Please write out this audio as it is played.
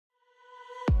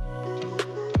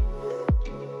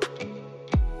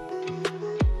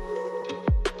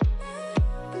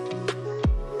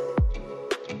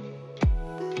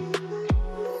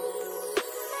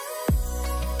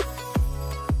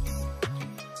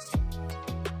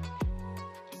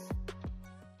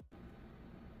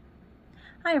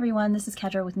Hi everyone, this is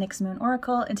Kedra with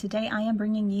NyxMoonOracle, and today I am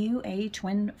bringing you a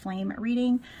twin flame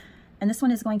reading, and this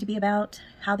one is going to be about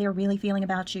how they're really feeling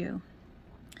about you.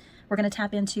 We're going to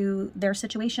tap into their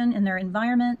situation in their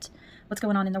environment, what's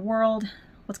going on in the world,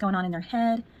 what's going on in their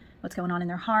head, what's going on in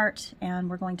their heart, and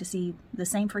we're going to see the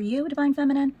same for you, Divine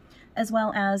Feminine, as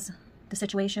well as the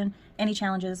situation, any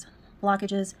challenges,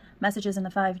 blockages, messages in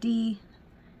the 5D,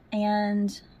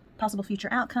 and possible future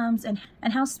outcomes, and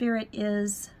how Spirit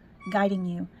is guiding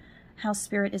you, how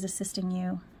Spirit is assisting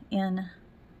you in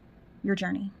your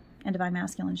journey and Divine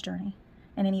Masculine's journey,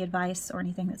 and any advice or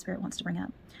anything that Spirit wants to bring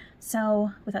up.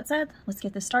 So with that said, let's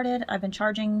get this started. I've been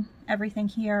charging everything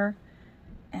here,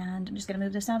 and I'm just going to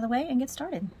move this out of the way and get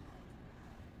started.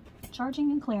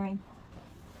 Charging and clearing.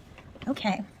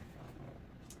 Okay.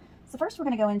 So first we're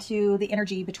going to go into the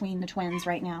energy between the twins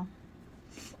right now.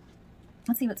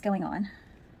 Let's see what's going on.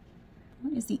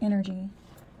 What is the energy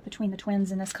between the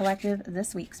twins in this collective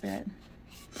this week, Spirit?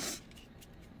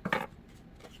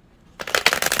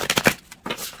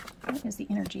 What is the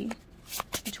energy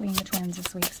between the twins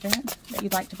this week, Spirit, that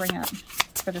you'd like to bring up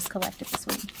for this collective this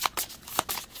week?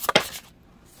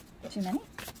 Too many?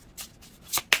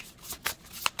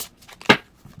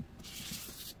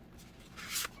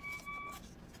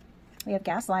 We have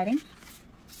gaslighting.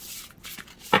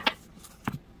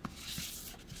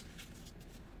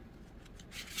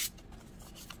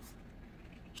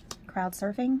 Crowd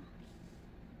surfing,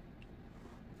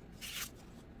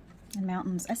 and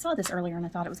mountains. I saw this earlier and I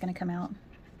thought it was going to come out.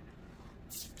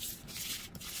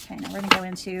 Okay, now we're going to go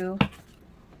into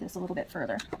this a little bit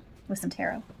further with some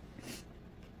tarot.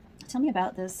 Tell me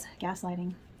about this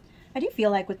gaslighting. I do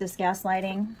feel like with this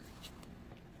gaslighting,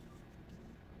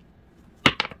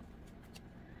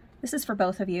 this is for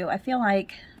both of you. I feel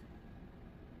like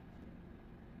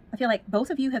both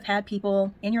of you have had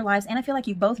people in your lives, and I feel like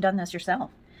you've both done this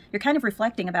yourself. You're kind of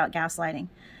reflecting about gaslighting.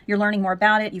 You're learning more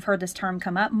about it. You've heard this term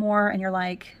come up more, and you're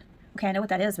like, okay, I know what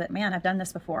that is, but man, I've done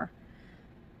this before.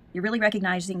 You're really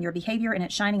recognizing your behavior, and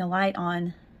it's shining a light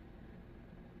on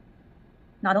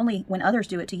not only when others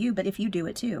do it to you, but if you do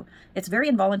it too. It's very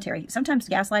involuntary. Sometimes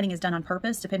gaslighting is done on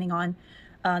purpose, depending on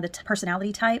the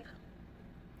personality type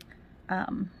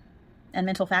and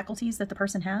mental faculties that the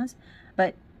person has.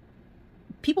 But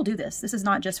people do this. This is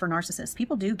not just for narcissists.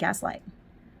 People do gaslight.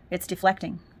 It's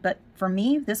deflecting. But for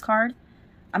me, this card,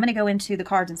 I'm going to go into the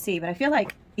cards and see, but I feel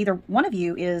like either one of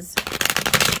you is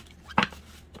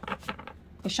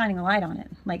shining a light on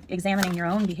it, like examining your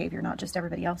own behavior, not just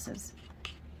everybody else's.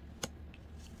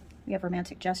 We have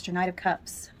romantic gesture, Knight of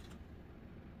Cups.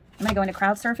 I'm going to go into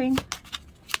crowd surfing.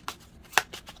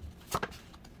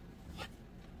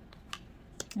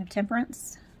 I have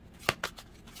Temperance.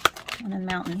 And then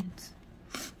mountains.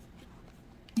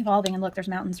 Evolving, and look, there's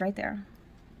mountains right there.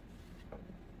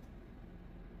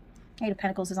 Eight of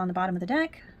Pentacles is on the bottom of the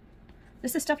deck.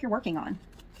 This is stuff you're working on.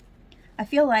 I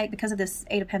feel like because of this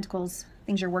Eight of Pentacles,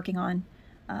 things you're working on,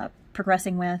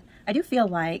 progressing with, I do feel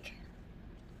like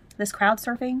this crowd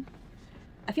surfing,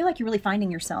 I feel like you're really finding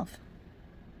yourself.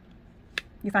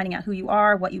 You're finding out who you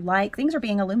are, what you like. Things are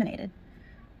being illuminated.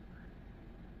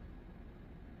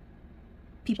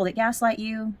 People that gaslight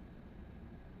you,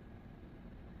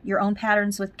 your own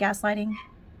patterns with gaslighting,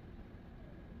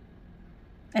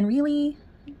 and really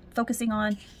focusing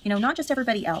on, you know, not just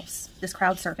everybody else, this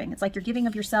crowd surfing. It's like you're giving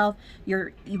of yourself.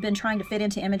 You've been trying to fit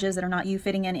into images that are not you,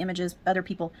 fitting in images other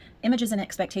people, images and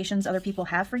expectations other people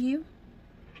have for you.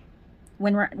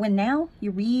 When now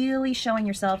you're really showing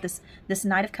yourself this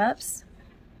Knight of Cups,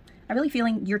 I'm really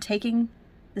feeling you're taking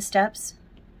the steps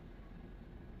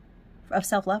of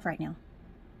self-love right now.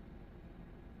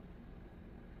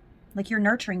 Like you're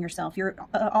nurturing yourself. You're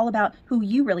all about who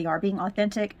you really are, being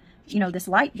authentic. You know, this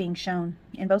light being shown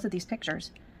in both of these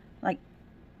pictures. Like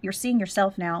you're seeing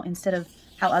yourself now instead of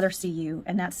how others see you.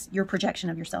 And that's your projection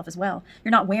of yourself as well.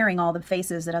 You're not wearing all the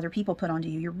faces that other people put onto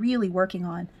you. You're really working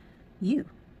on you.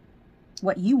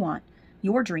 What you want.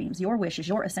 Your dreams, your wishes,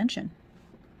 your ascension.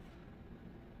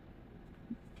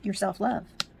 Your self-love.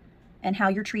 And how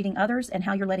you're treating others and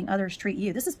how you're letting others treat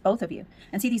you. This is both of you.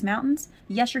 And see these mountains?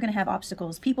 Yes, you're going to have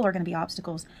obstacles. People are going to be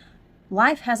obstacles.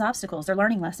 Life has obstacles. They're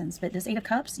learning lessons. But this Eight of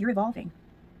Cups, you're evolving.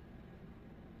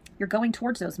 You're going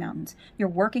towards those mountains. You're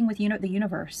working with the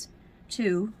universe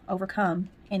to overcome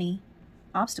any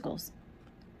obstacles.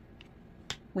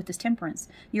 With this Temperance,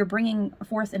 you're bringing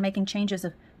forth and making changes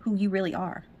of who you really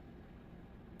are.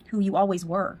 Who you always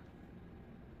were.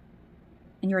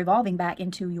 And you're evolving back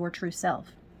into your true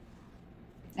self.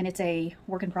 And it's a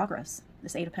work in progress,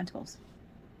 this Eight of Pentacles.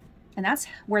 And that's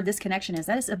where this connection is.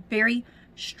 That is a very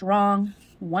strong,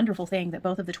 wonderful thing that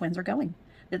both of the twins are going.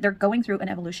 they're going through an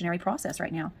evolutionary process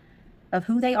right now of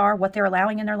who they are, what they're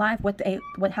allowing in their life,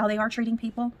 how they are treating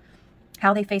people,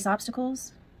 how they face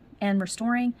obstacles, and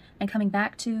restoring and coming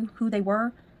back to who they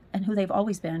were and who they've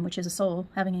always been, which is a soul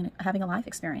having a life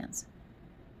experience.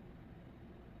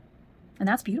 And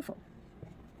that's beautiful.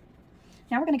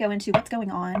 Now we're going to go into what's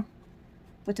going on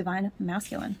with Divine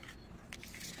Masculine.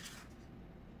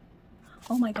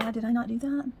 Oh my God, did I not do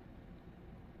that?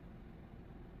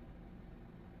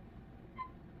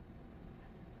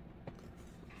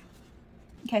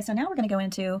 Okay, so now we're going to go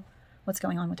into what's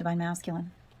going on with Divine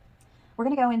Masculine. We're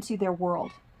going to go into their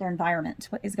world, their environment.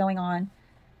 What is going on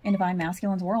in Divine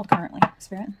Masculine's world currently,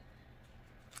 Spirit?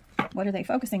 What are they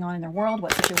focusing on in their world?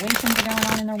 What situations are going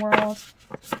on in their world?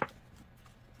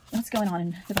 What's going on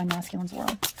in Divine Masculine's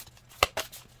world?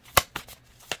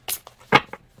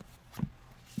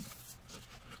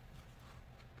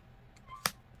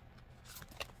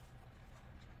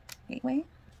 Gateway.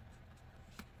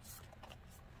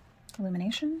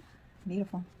 Illumination.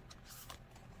 Beautiful.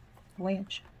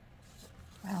 Voyage.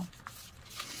 Wow.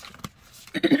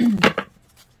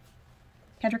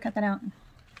 Kedra, cut that out.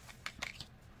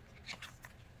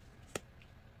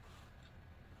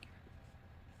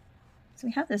 So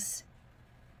we have this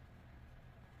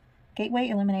gateway,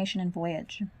 illumination, and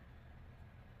voyage.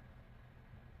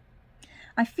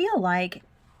 I feel like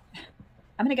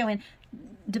I'm going to go in.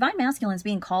 Divine Masculine is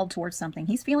being called towards something.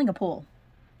 He's feeling a pull.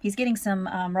 He's getting some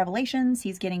revelations.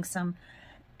 He's getting some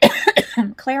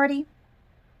clarity.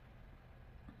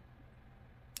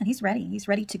 And he's ready. He's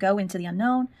ready to go into the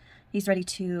unknown. He's ready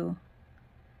to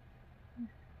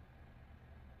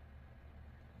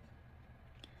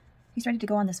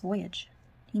go on this voyage.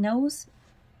 He knows.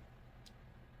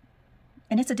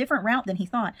 And it's a different route than he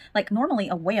thought. Like normally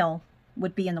a whale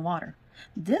would be in the water.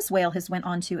 This whale has went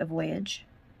on to a voyage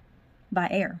by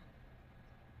air.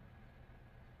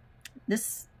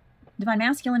 This Divine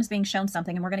Masculine is being shown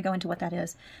something, and we're going to go into what that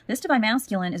is. This Divine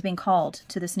Masculine is being called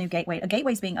to this new gateway. A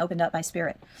gateway is being opened up by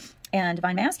Spirit, and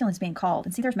Divine Masculine is being called.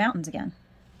 And see, there's mountains again.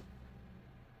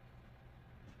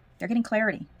 They're getting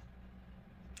clarity.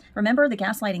 Remember, the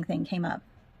gaslighting thing came up.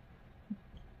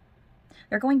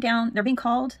 They're going down, they're being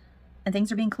called, and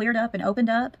things are being cleared up and opened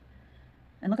up.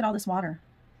 And look at all this water.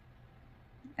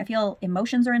 I feel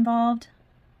emotions are involved.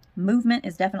 Movement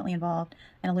is definitely involved,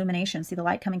 and illumination. See the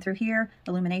light coming through here,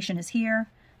 illumination is here,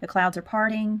 the clouds are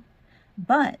parting,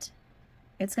 but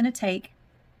it's going to take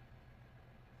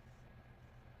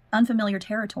unfamiliar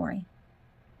territory,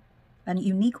 a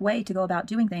unique way to go about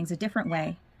doing things, a different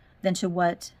way than to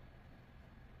what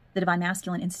the Divine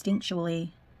Masculine instinctually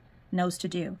knows to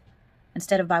do.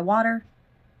 Instead of by water,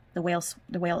 the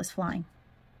whale is flying.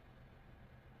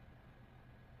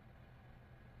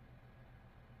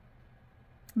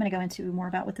 I'm going to go into more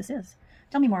about what this is.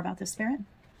 Tell me more about this, Spirit.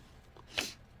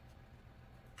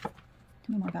 Tell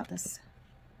me more about this.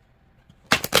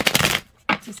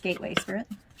 What's this gateway, Spirit?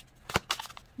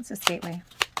 What's this gateway?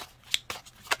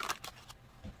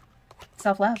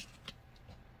 Self-love.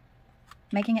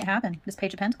 Making it happen. This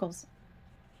Page of Pentacles.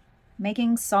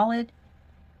 Making solid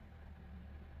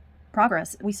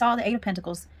progress. We saw the Eight of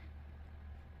Pentacles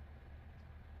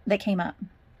that came up.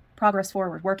 Progress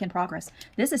forward. Work in progress.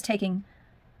 This is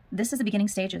the beginning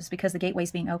stages because the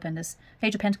gateway's being opened. This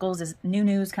Page of Pentacles is new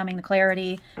news coming to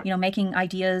clarity, making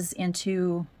ideas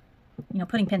into,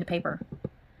 putting pen to paper.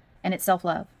 And it's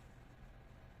self-love.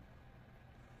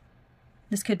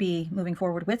 This could be moving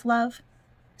forward with love,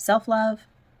 self-love,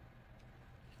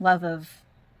 love of,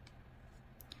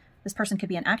 this person could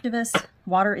be an activist.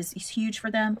 Water is huge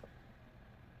for them.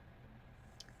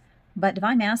 But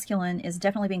Divine Masculine is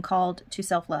definitely being called to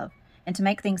self-love. And to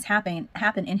make things happen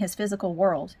in his physical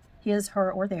world, his,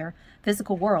 her, or their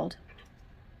physical world.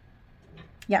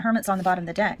 Yeah, Hermit's on the bottom of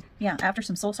the deck. Yeah, after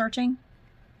some soul searching,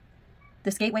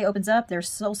 this gateway opens up, there's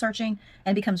soul searching,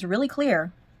 and it becomes really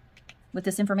clear with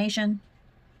this information,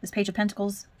 this Page of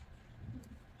Pentacles,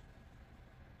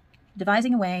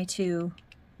 devising a way to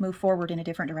move forward in a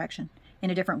different direction,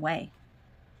 in a different way.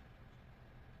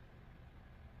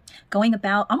 Going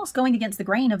about, almost going against the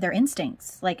grain of their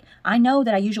instincts. Like, I know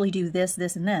that I usually do this,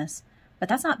 this, and this, but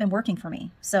that's not been working for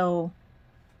me. So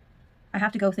I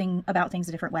have to go about things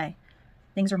a different way.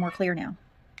 Things are more clear now.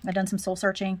 I've done some soul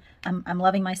searching. I'm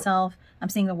loving myself. I'm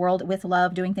seeing the world with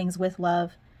love, doing things with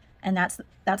love. And that's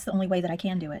the only way that I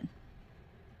can do it.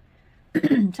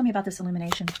 Tell me about this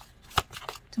illumination.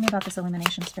 Tell me about this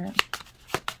illumination, Spirit.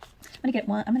 I'm going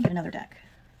to get another deck.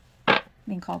 I'm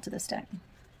being called to this deck.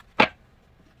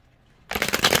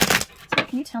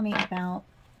 Can you tell me about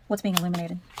what's being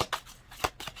illuminated?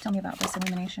 Tell me about this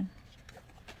illumination.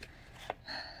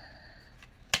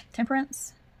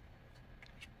 Temperance,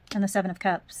 And the Seven of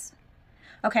Cups.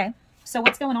 Okay, so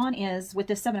what's going on is with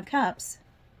this Seven of Cups,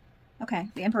 okay,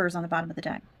 the Emperor's on the bottom of the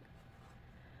deck.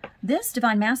 This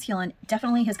Divine Masculine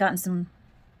definitely has gotten some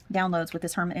downloads with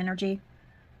this Hermit energy.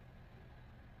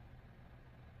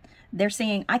 They're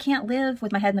saying, I can't live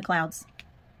with my head in the clouds.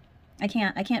 I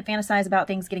can't fantasize about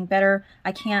things getting better.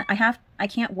 I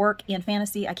can't work in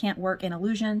fantasy. I can't work in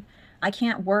illusion. I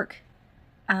can't work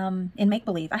in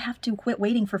make-believe. I have to quit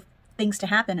waiting for things to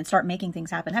happen and start making things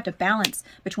happen. I have to balance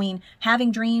between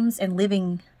having dreams and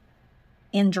living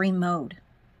in dream mode.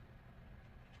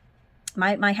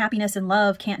 My happiness and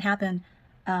love can't happen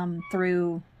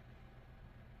through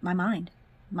my mind,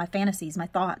 my fantasies, my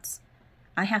thoughts.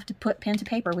 I have to put pen to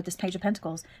paper with this Page of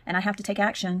Pentacles, and I have to take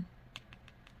action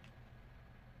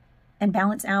and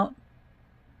balance out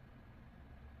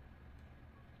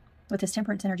with this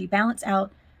Temperance energy. Balance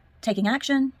out taking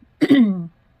action,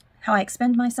 how I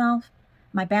expend myself,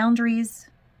 my boundaries,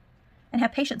 and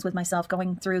have patience with myself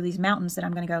going through these mountains that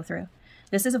I'm going to go through.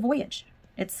 This is a voyage.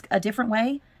 It's a different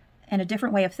way and a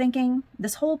different way of thinking.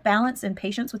 This whole balance and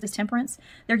patience with this Temperance,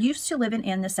 they're used to living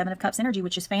in the Seven of Cups energy,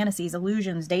 which is fantasies,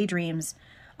 illusions, daydreams,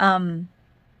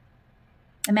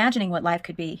 imagining what life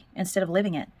could be instead of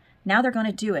living it. Now they're going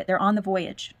to do it. They're on the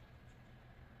voyage.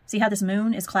 See how this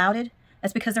moon is clouded?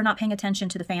 That's because they're not paying attention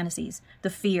to the fantasies, the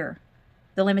fear,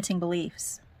 the limiting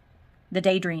beliefs, the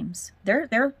daydreams.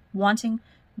 They're wanting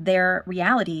their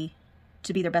reality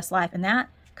to be their best life, and that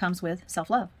comes with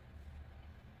self-love.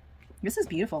 This is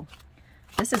beautiful.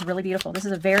 This is really beautiful. This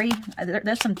is a very,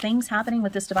 there's some things happening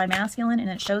with this Divine Masculine, and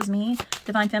it shows me,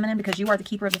 Divine Feminine, because you are the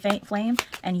keeper of the flame,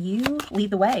 and you lead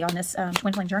the way on this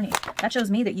twin flame journey. That shows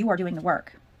me that you are doing the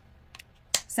work.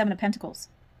 Seven of Pentacles.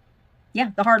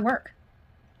 Yeah, the hard work.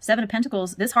 Seven of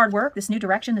Pentacles, this hard work, this new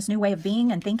direction, this new way of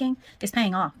being and thinking is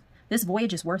paying off. This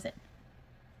voyage is worth it.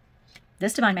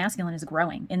 This Divine Masculine is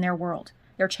growing in their world.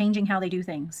 They're changing how they do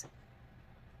things.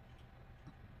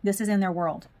 This is in their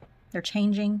world. They're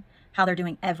changing how they're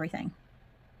doing everything.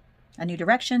 A new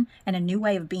direction and a new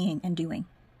way of being and doing.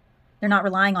 They're not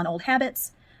relying on old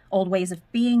habits, old ways of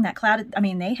being, that clouded. I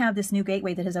mean, they have this new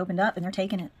gateway that has opened up and they're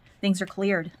taking it. Things are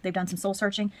cleared. They've done some soul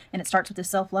searching, and it starts with this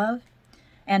self-love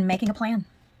and making a plan.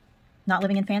 Not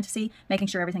living in fantasy, making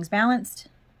sure everything's balanced,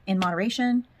 in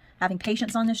moderation, having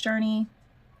patience on this journey,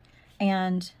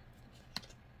 and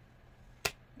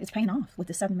it's paying off with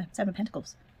the Seven of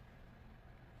Pentacles.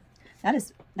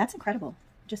 That's incredible.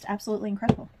 Just absolutely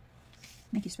incredible.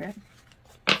 Thank you, Spirit.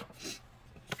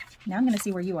 Now I'm going to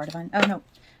see where you are, Divine. Oh, no.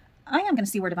 I am going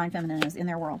to see where Divine Feminine is in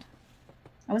their world.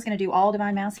 I was going to do all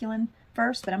Divine Masculine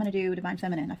first, but I'm going to do Divine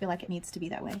Feminine. I feel like it needs to be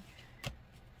that way.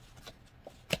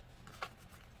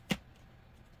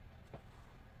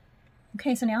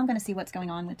 Okay, so now I'm going to see what's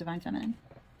going on with Divine Feminine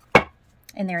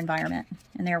in their environment,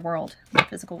 in their world, their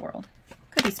physical world.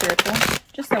 Could be spiritual,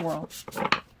 just their world.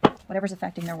 Whatever's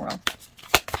affecting their world.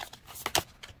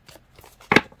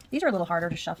 These are a little harder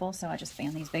to shuffle, so I just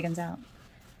fan these big ones out.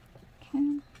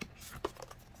 Okay.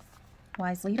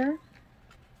 Wise Leader.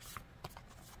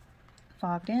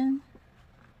 Fogged in.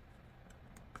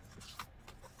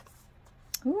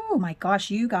 Oh my gosh,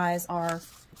 you guys are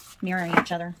mirroring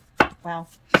each other. Wow.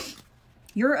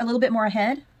 You're a little bit more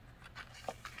ahead,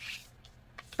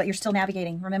 but you're still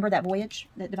navigating. Remember that voyage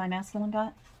that Divine Masculine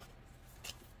got?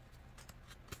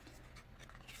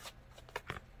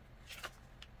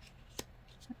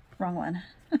 Wrong one.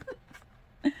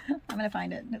 I'm going to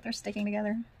find it. They're sticking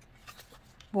together.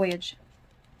 Voyage.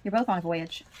 You're both on a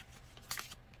voyage.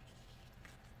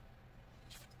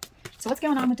 So what's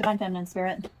going on with Divine Feminine,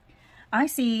 Spirit? I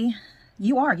see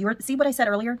you are. See what I said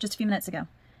earlier, just a few minutes ago?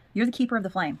 You're the keeper of the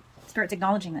flame. Spirit's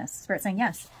acknowledging this. Spirit's saying,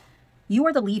 yes, you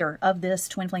are the leader of this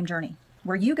twin flame journey.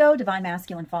 Where you go, Divine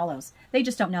Masculine follows. They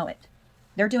just don't know it.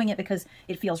 They're doing it because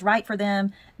it feels right for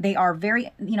them. They are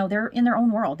very, they're in their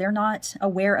own world. They're not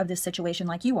aware of this situation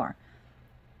like you are.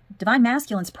 Divine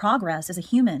Masculine's progress as a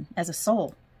human, as a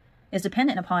soul, is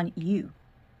dependent upon you.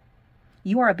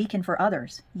 You are a beacon for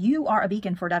others. You are a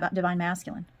beacon for Divine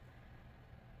Masculine.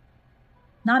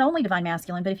 Not only Divine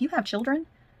Masculine, but if you have children,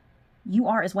 you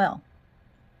are as well.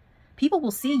 People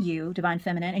will see you, Divine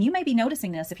Feminine, and you may be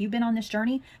noticing this if you've been on this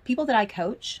journey. People that I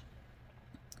coach,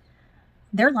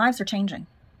 their lives are changing,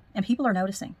 and people are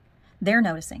noticing. They're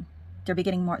noticing. They're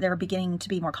beginning to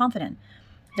be more confident.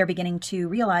 They're beginning to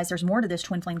realize there's more to this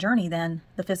twin flame journey than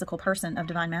the physical person of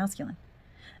Divine Masculine.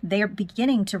 They're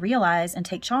beginning to realize and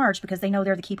take charge because they know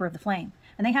they're the keeper of the flame.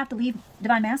 And they have to leave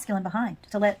Divine Masculine behind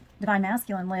to let Divine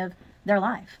Masculine live their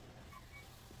life.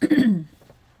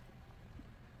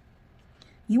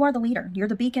 You are the leader. You're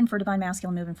the beacon for Divine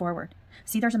Masculine moving forward.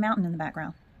 See, there's a mountain in the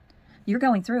background. You're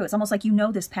going through. It's almost like you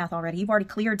know this path already. You've already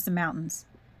cleared some mountains.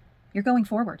 You're going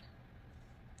forward.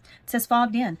 It says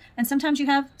fogged in. And sometimes you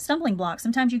have stumbling blocks.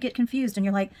 Sometimes you get confused and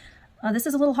you're like, this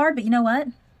is a little hard, but you know what?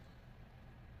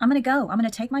 I'm going to go. I'm going to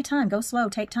take my time. Go slow.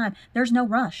 Take time. There's no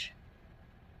rush.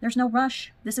 There's no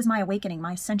rush. This is my awakening,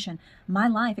 my ascension, my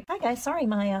life. Hi, guys. Sorry,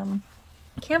 my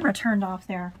camera turned off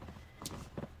there.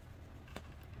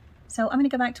 So I'm going to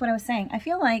go back to what I was saying. I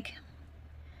feel like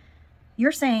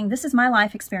you're saying, this is my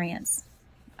life experience.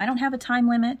 I don't have a time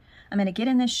limit. I'm going to get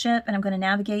in this ship and I'm going to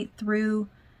navigate through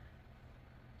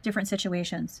different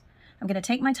situations. I'm going to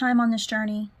take my time on this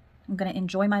journey. I'm going to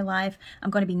enjoy my life. I'm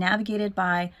going to be navigated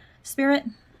by spirit,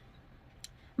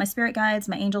 my spirit guides,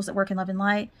 my angels that work in love and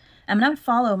light. I'm going to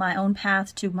follow my own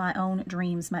path to my own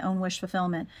dreams, my own wish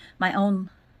fulfillment, my own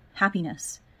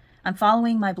happiness. I'm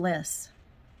following my bliss.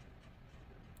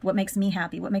 What makes me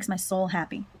happy? What makes my soul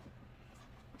happy?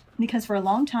 Because for a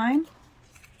long time,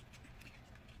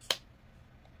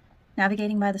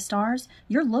 navigating by the stars,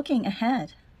 you're looking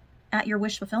ahead at your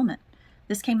wish fulfillment.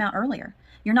 This came out earlier.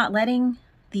 You're not letting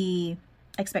the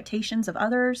expectations of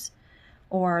others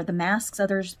or the masks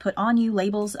others put on you,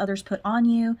 labels others put on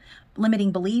you,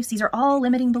 limiting beliefs. These are all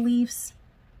limiting beliefs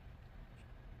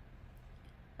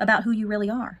about who you really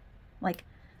are. Like,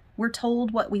 we're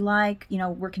told what we like, you know,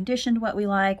 we're conditioned what we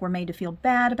like, we're made to feel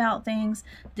bad about things.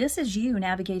 This is you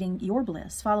navigating your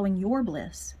bliss, following your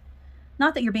bliss.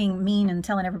 Not that you're being mean and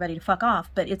telling everybody to fuck off,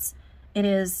 but it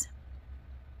is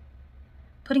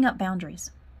putting up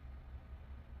boundaries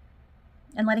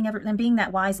and and being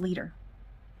that wise leader,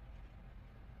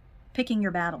 picking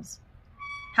your battles,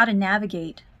 how to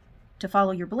navigate to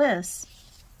follow your bliss,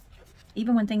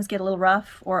 even when things get a little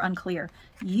rough or unclear.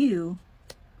 You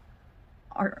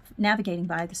are navigating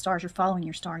by the stars. You're following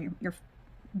your star. You're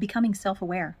becoming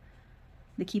self-aware,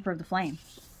 the keeper of the flame.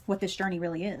 What this journey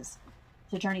really is.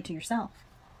 It's a journey to yourself.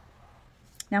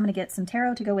 Now I'm going to get some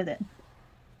tarot to go with it.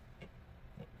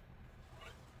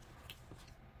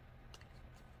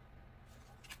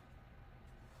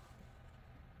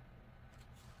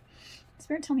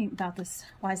 Spirit, tell me about this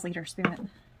wise leader, Spirit.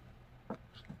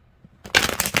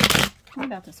 Tell me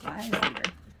about this wise leader.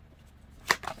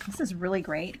 This is really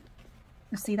great.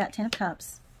 You see that 10 of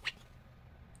Cups.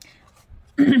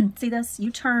 See this? You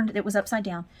turned, it was upside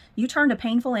down. You turned a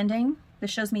painful ending.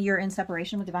 This shows me you're in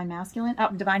separation with Divine Masculine. Oh,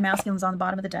 Divine Masculine's on the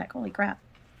bottom of the deck. Holy crap.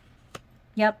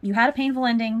 Yep, you had a painful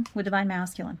ending with Divine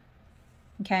Masculine.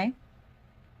 Okay?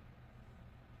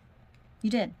 You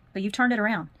did, but you turned it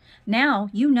around. Now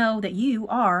you know that you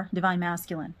are Divine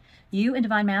Masculine. You and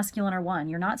Divine Masculine are one.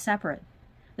 You're not separate.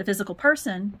 The physical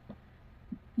person,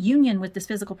 union with this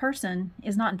physical person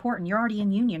is not important. You're already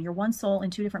in union. You're one soul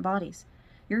in two different bodies.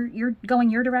 You're going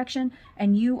your direction,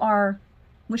 and you are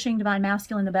wishing Divine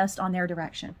Masculine the best on their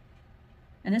direction.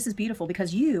 And this is beautiful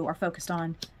because you are focused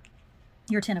on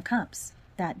your 10 of Cups,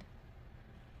 that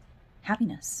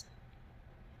happiness,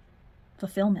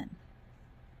 fulfillment,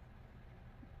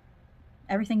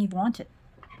 everything you've wanted.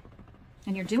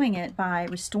 And you're doing it by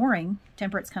restoring,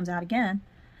 Temperance comes out again,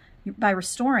 by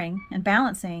restoring and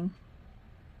balancing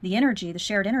the energy, the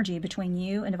shared energy between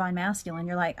you and Divine Masculine.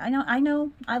 You're like, I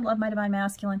know, I love my Divine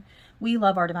Masculine. We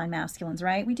love our Divine Masculines,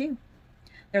 right? We do.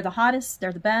 They're the hottest,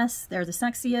 they're the best, they're the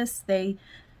sexiest. They,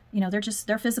 you know,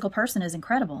 their physical person is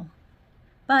incredible.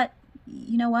 But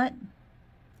you know what?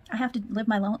 I have to live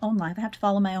my own life. I have to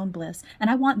follow my own bliss.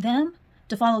 And I want them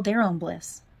to follow their own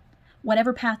bliss,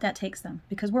 whatever path that takes them,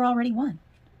 because we're already one.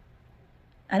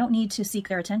 I don't need to seek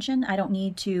their attention. I don't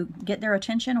need to get their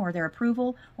attention or their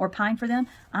approval or pine for them.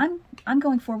 I'm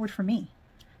going forward for me.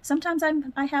 Sometimes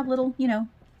I have little, you know,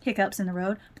 hiccups in the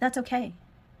road, but that's okay.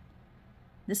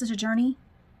 This is a journey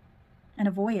and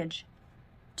a voyage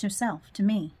to self, to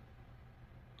me,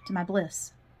 to my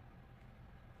bliss.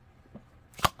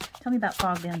 Tell me about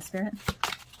fogged in, Spirit.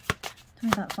 Tell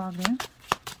me about fogged in.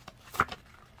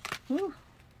 Ooh.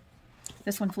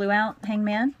 This one flew out,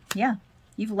 Hangman. Yeah.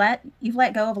 You've let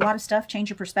go of a lot of stuff, change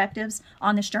your perspectives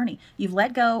on this journey. You've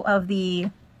let go of the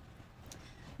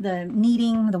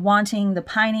needing, the wanting, the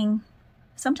pining.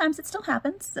 Sometimes it still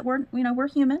happens that we're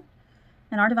human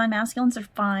and our Divine Masculines are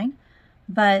fine.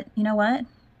 But you know what?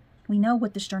 We know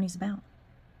what this journey's about.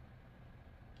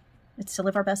 It's to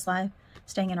live our best life,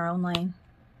 staying in our own lane.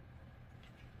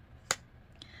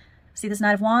 See this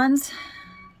Knight of Wands?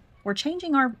 We're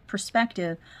changing our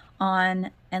perspective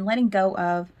on and letting go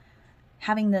of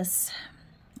having this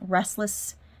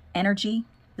restless energy.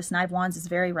 This Knight of Wands is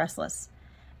very restless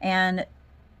and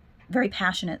very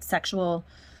passionate, sexual,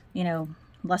 you know,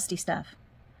 lusty stuff.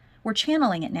 We're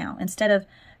channeling it now. Instead of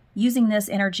using this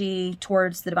energy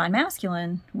towards the Divine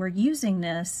Masculine, we're using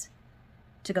this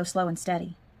to go slow and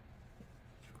steady,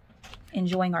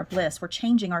 enjoying our bliss. We're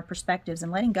changing our perspectives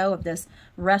and letting go of this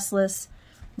restless,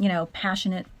 you know,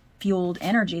 passionate, fueled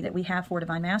energy that we have for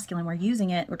Divine Masculine. We're using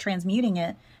it, we're transmuting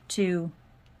it to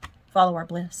follow our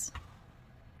bliss.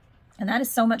 And that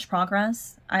is so much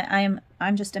progress. I'm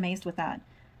just amazed with that.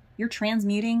 You're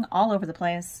transmuting all over the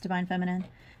place, Divine Feminine.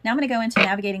 Now I'm going to go into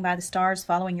navigating by the stars,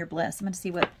 following your bliss. I'm going to see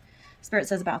what Spirit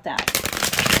says about that.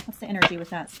 What's the energy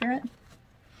with that, Spirit?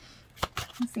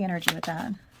 What's the energy with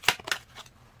that?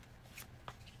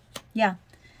 Yeah.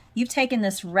 You've taken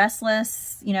this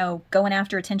restless, you know, going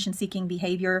after attention-seeking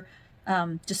behavior,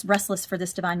 just restless for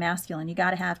this Divine Masculine. You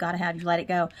gotta have, you let it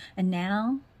go. And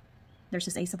now there's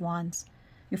this Ace of Wands.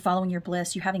 You're following your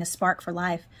bliss. You're having a spark for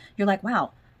life. You're like,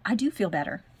 wow, I do feel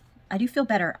better. I do feel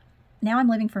better. Now I'm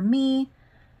living for me.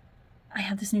 I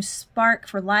have this new spark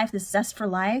for life, this zest for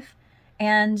life.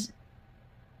 And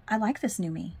I like this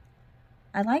new me.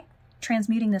 I like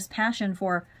transmuting this passion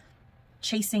for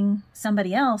chasing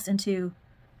somebody else into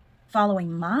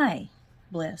following my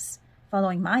bliss,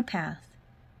 following my path.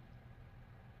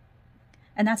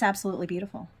 And that's absolutely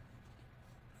beautiful.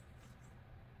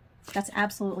 That's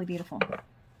absolutely beautiful.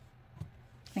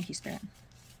 Thank you, Spirit.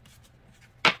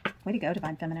 Way to go,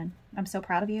 Divine Feminine. I'm so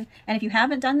proud of you. And if you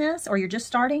haven't done this, or you're just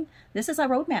starting, this is a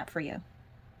roadmap for you.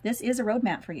 This is a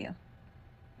roadmap for you.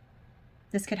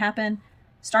 This could happen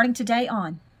starting today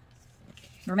on.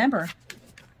 Remember,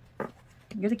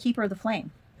 you're the keeper of the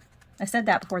flame. I said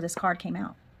that before this card came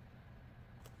out.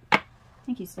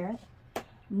 Thank you, Spirit.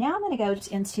 Now I'm going to go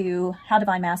into how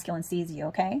Divine Masculine sees you,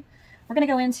 okay? We're going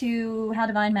to go into how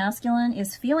Divine Masculine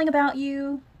is feeling about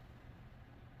you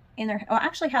in their, or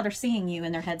actually how they're seeing you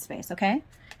in their headspace, okay?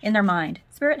 In their mind.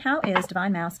 Spirit, how is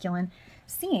Divine Masculine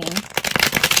seeing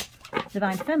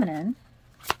Divine Feminine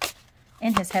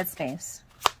in his headspace,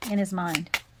 in his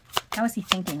mind? How is he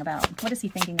thinking about? What is he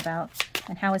thinking about?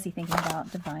 And how is he thinking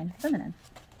about Divine Feminine?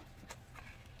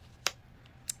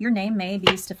 Your name may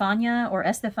be Stefania or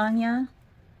Estefania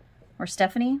or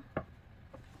Stephanie.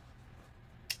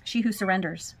 She who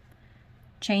surrenders.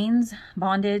 Chains,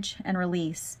 bondage, and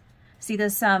release. See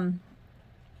this,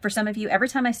 for some of you, every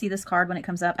time I see this card when it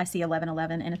comes up, I see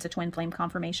 1111, and it's a twin flame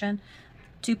confirmation.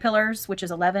 2 pillars, which is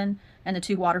 11, and the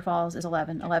 2 waterfalls is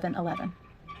 11, 11, 11.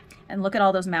 And look at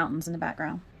all those mountains in the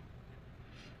background.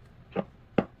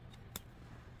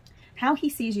 How he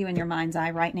sees you in your mind's eye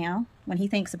right now, when he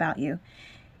thinks about you,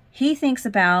 he thinks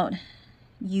about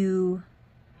you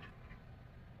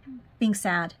being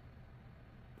sad.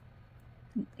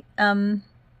 And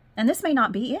this may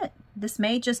not be it. This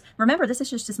may just, remember, this is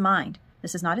just his mind.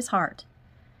 This is not his heart.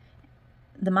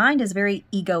 The mind is very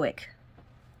egoic.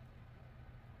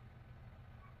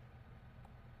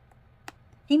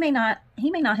 He may not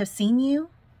have seen you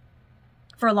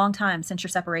for a long time since your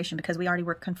separation, because we already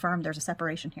were confirmed there's a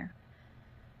separation here.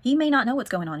 He may not know what's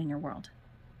going on in your world.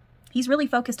 He's really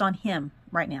focused on him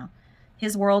right now.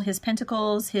 His world, his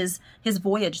pentacles, his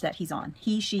voyage that he's on.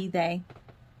 He, she, they.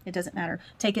 It doesn't matter.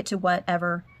 Take it to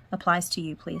whatever applies to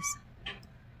you, please.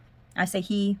 I say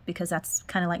he because that's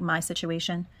kind of like my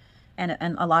situation,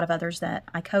 and a lot of others that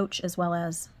I coach as well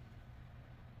as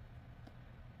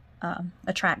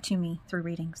attract to me through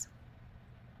readings.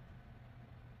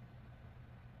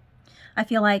 I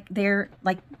feel like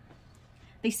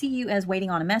they see you as waiting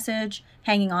on a message,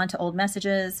 hanging on to old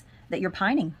messages, that you're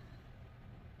pining.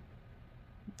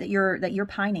 That you're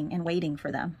pining and waiting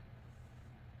for them.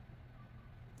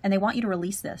 And they want you to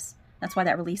release this. That's why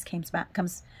that release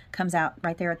comes out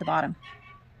right there at the bottom.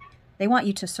 They want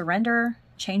you to surrender,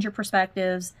 change your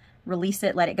perspectives, release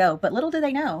it, let it go. But little do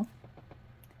they know,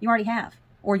 you already have,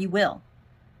 or you will.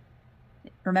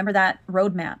 Remember that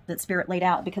roadmap that Spirit laid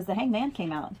out, because the Hangman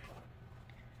came out.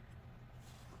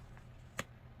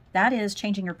 That is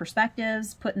changing your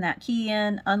perspectives, putting that key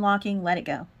in, unlocking, let it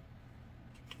go.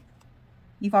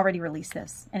 You've already released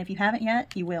this. And if you haven't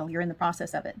yet, you will. You're in the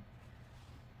process of it.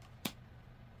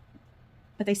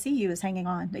 But they see you as hanging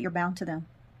on, that you're bound to them.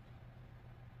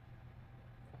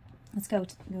 Let's go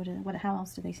to how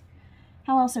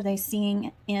else are they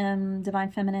seeing in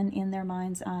Divine Feminine in their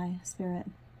mind's eye, Spirit?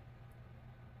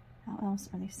 How else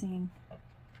are they seeing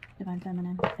Divine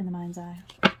Feminine in the mind's eye?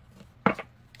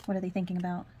 What are they thinking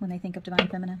about when they think of Divine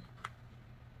Feminine?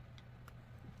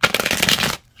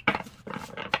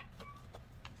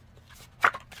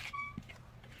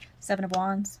 Seven of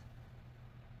Wands.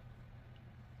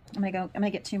 I'm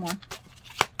gonna get 2 more. And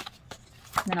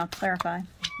then I'll clarify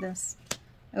this.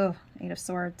 Oh, 8 of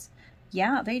Swords.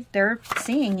 Yeah, they're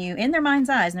seeing you in their mind's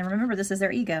eyes. And remember, this is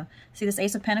their ego. See, this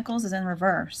Ace of Pentacles is in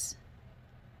reverse.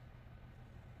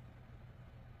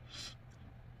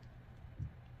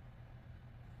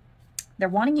 They're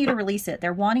wanting you to release it.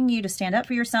 They're wanting you to stand up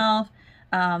for yourself,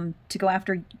 to go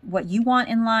after what you want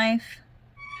in life.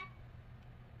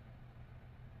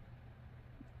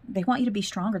 They want you to be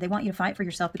stronger. They want you to fight for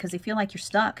yourself because they feel like you're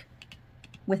stuck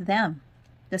with them.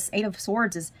 This Eight of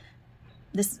Swords is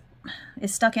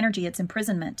stuck energy. It's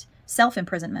imprisonment,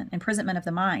 self-imprisonment, imprisonment of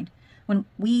the mind.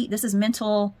 This is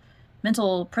mental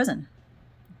prison,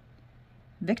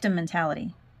 victim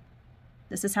mentality.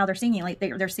 This is how they're seeing you. Like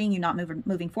they're seeing you not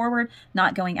moving forward,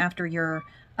 not going after your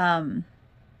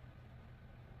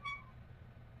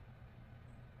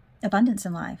abundance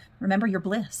in life. Remember your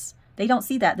bliss. They don't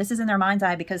see that. This is in their mind's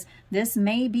eye because this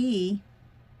may be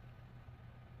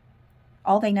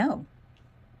all they know.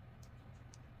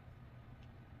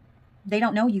 They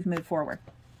don't know you've moved forward.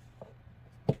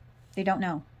 They don't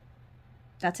know.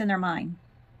 That's in their mind.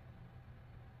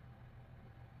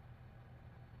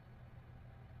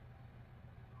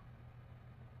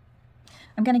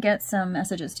 I'm going to get some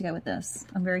messages to go with this.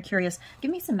 I'm very curious. Give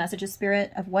me some messages,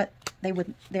 Spirit, of what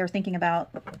they're thinking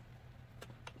about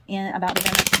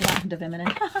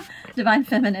divine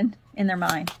feminine in their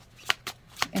mind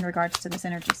in regards to this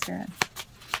energy, Spirit.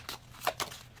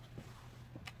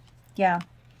 Yeah.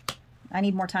 I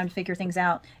need more time to figure things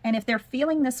out. And if they're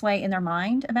feeling this way in their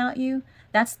mind about you,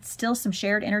 that's still some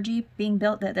shared energy being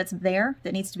built that's there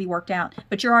that needs to be worked out.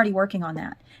 But you're already working on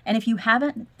that. And if you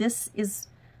haven't, this is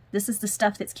the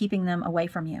stuff that's keeping them away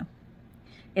from you.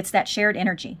 It's that shared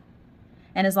energy.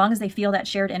 And as long as they feel that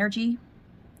shared energy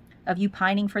of you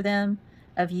pining for them,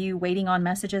 of you waiting on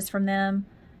messages from them,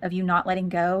 of you not letting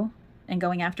go and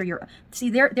going after your... See,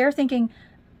 they're thinking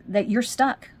that you're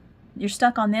stuck. You're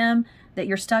stuck on them, that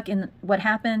you're stuck in what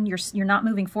happened. You're not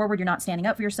moving forward. You're not standing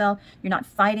up for yourself. You're not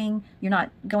fighting. You're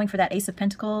not going for that Ace of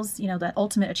Pentacles, you know, that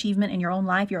ultimate achievement in your own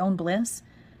life, your own bliss.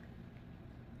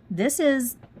 This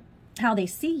is how they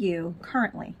see you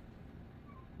currently.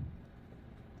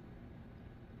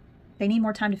 They need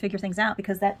more time to figure things out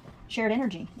because that shared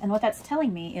energy. And what that's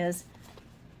telling me is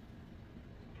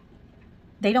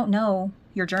they don't know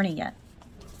your journey yet.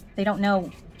 They don't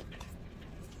know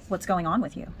what's going on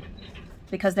with you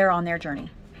because they're on their journey.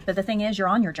 But the thing is, you're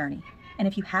on your journey. And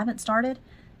if you haven't started,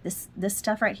 this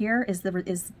stuff right here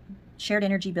is shared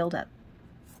energy buildup.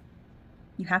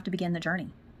 You have to begin the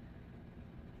journey.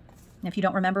 And if you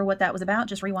don't remember what that was about,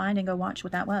 just rewind and go watch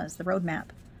what that was, the roadmap.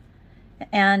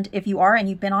 And if you are and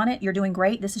you've been on it, you're doing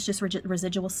great. This is just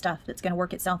residual stuff that's going to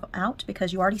work itself out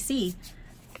because you already see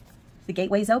the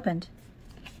gateway's opened.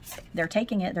 They're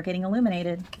taking it. They're getting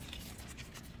illuminated.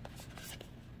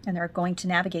 And they're going to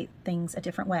navigate things a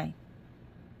different way.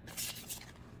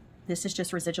 This is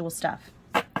just residual stuff.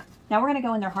 Now we're going to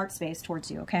go in their heart space towards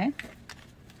you, okay?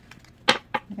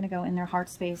 We're going to go in their heart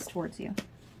space towards you.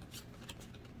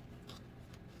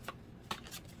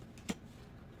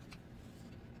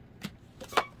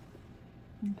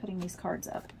 I'm putting these cards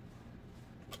up.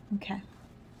 Okay.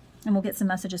 And we'll get some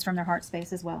messages from their heart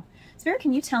space as well. Spirit,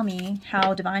 can you tell me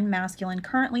how Divine Masculine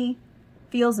currently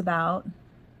feels about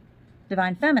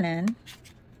Divine Feminine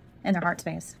in their heart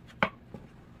space?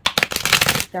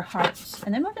 Their heart.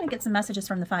 And then we're going to get some messages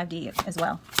from the 5D as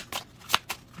well.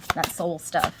 That soul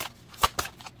stuff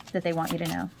that they want you to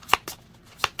know.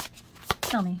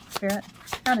 Tell me, Spirit,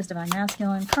 how does Divine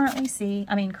Masculine currently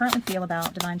feel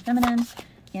about Divine Feminine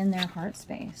in their heart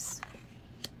space?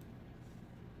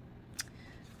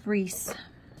 Bryce.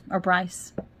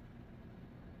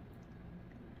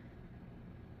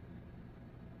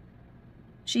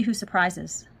 She who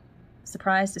surprises.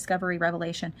 Surprise, discovery,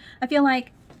 revelation. I feel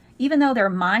like even though their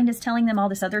mind is telling them all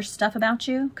this other stuff about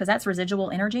you, because that's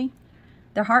residual energy,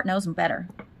 their heart knows better.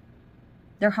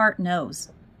 Their heart knows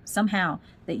somehow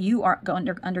that you are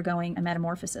undergoing a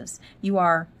metamorphosis. You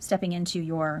are stepping into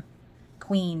your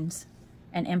queen's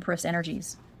and empress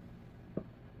energies.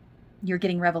 You're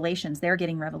getting revelations. They're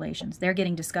getting revelations. They're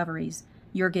getting discoveries.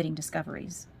 You're getting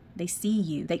discoveries. They see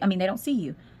you. They don't see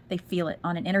you. They feel it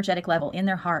on an energetic level in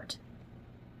their heart.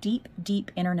 Deep,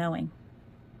 deep inner knowing.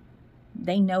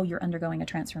 They know you're undergoing a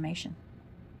transformation.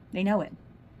 They know it.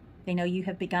 They know you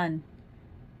have begun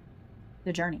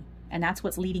the journey. And that's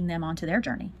what's leading them onto their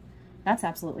journey. That's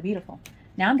absolutely beautiful.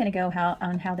 Now I'm going to go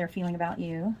on how they're feeling about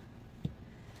you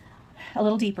a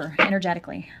little deeper,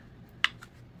 energetically.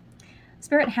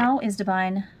 Spirit, how is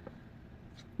Divine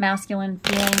Masculine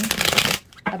feeling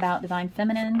about Divine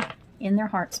Feminine in their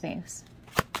heart space?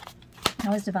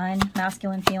 How is Divine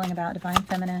Masculine feeling about Divine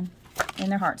Feminine in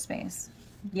their heart space?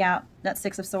 Yeah, that's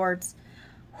Six of Swords.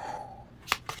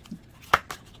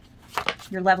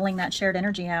 You're leveling that shared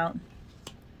energy out. I'm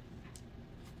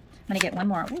going to get one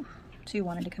more. Ooh, two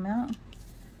wanted to come out.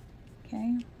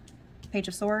 Okay. Page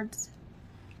of Swords.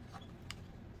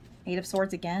 Eight of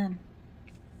Swords again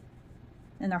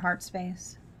in their heart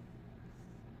space.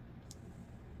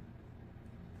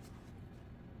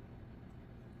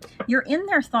 You're in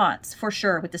their thoughts for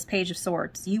sure with this Page of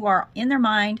Swords. You are in their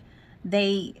mind.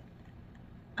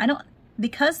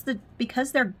 Because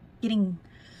they're getting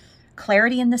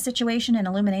clarity in this situation and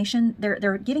illumination,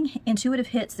 they're getting intuitive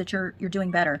hits that you're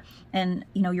doing better, and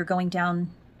you know you're going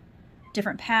down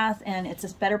different path, and it's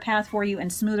a better path for you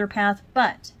and smoother path.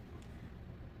 But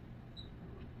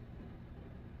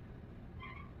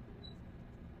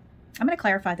I'm going to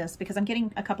clarify this because I'm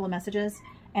getting a couple of messages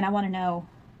and I want to know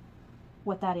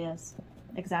what that is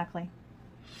exactly.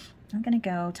 I'm going to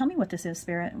go, tell me what this is,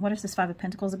 Spirit. What is this Five of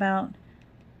Pentacles about?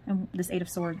 And this Eight of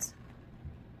Swords.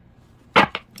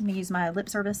 Let me use my lip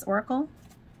service oracle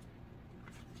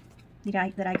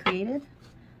that I created,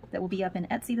 that will be up in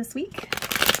Etsy this week,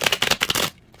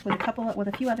 with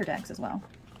a few other decks as well.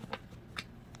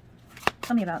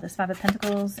 Tell me about this Five of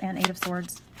Pentacles and Eight of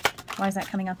Swords. Why is that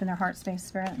coming up in their heart space,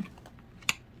 Spirit?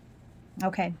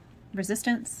 Okay,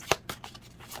 resistance,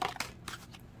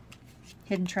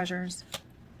 hidden treasures,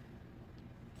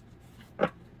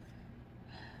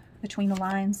 between the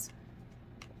lines,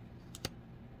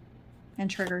 and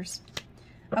triggers.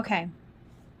 Okay.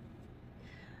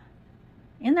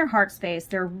 In their heart space,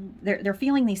 they're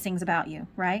feeling these things about you,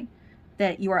 right?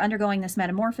 That you are undergoing this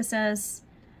metamorphosis.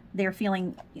 They're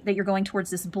feeling that you're going towards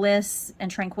this bliss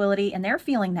and tranquility, and they're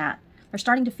feeling that. They're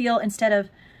starting to feel, instead of,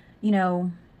 you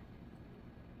know,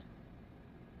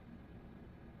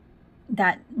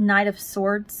 that Knight of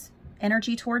Swords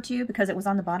energy towards you, because it was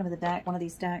on the bottom of the deck, one of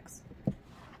these decks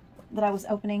that I was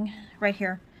opening right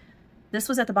here. This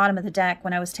was at the bottom of the deck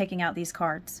when I was taking out these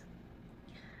cards.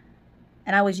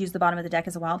 And I always use the bottom of the deck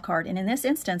as a wild card. And in this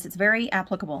instance, it's very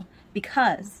applicable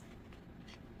because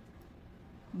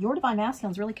your Divine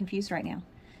Masculine is really confused right now,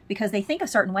 because they think a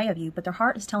certain way of you, but their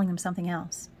heart is telling them something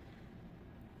else.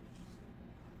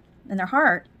 And their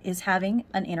heart is having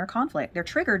an inner conflict. They're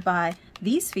triggered by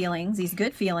these feelings, these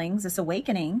good feelings, this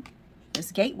awakening,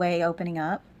 this gateway opening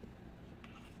up.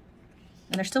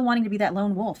 And they're still wanting to be that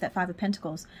lone wolf, that Five of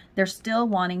Pentacles. They're still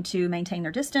wanting to maintain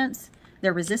their distance.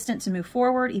 They're resistant to move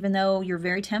forward, even though you're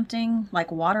very tempting,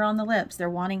 like water on the lips. They're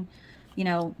wanting, you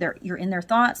know, you're in their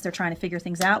thoughts. They're trying to figure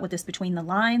things out with this Between the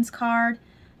Lines card.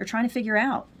 They're trying to figure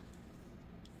out.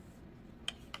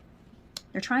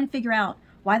 They're trying to figure out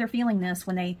why they're feeling this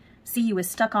when they see you as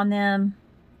stuck on them,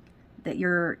 that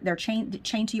they're chained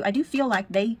to you. I do feel like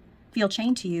they feel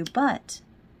chained to you, but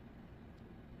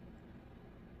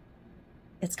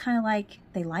it's kind of like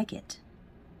they like it.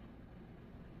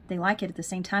 They like it at the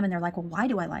same time, and they're like, well, why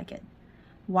do I like it?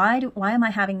 Why am I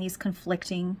having these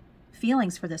conflicting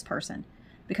feelings for this person?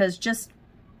 Because just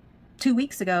 2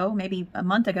 weeks ago, maybe a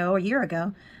month ago, a year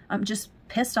ago, I'm just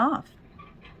pissed off.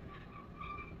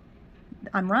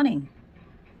 I'm running.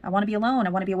 I want to be alone.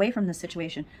 I want to be away from this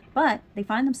situation. But they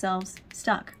find themselves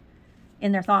stuck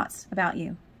in their thoughts about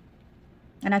you.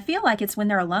 And I feel like it's when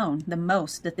they're alone the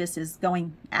most that this is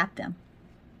going at them.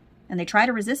 And they try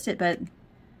to resist it, but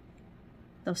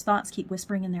those thoughts keep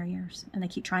whispering in their ears, and they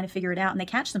keep trying to figure it out, and they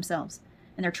catch themselves,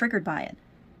 and they're triggered by it.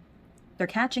 They're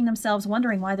catching themselves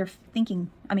wondering why they're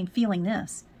feeling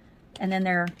this. And then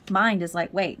their mind is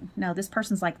like, wait, no, this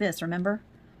person's like this, remember?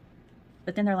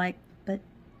 But then they're like, but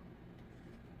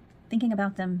thinking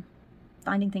about them,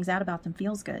 finding things out about them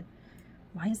feels good.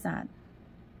 Why is that?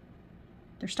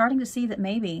 They're starting to see that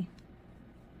maybe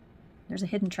there's a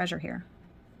hidden treasure here.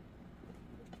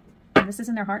 And this is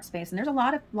in their heart space, and there's a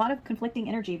lot of conflicting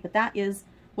energy, but that is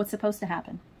what's supposed to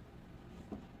happen.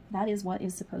 That is what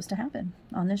is supposed to happen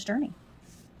on this journey.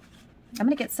 I'm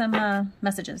going to get some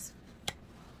messages.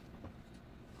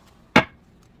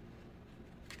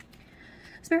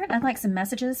 Spirit, I'd like some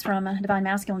messages from Divine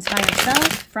Masculine's higher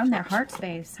self from their heart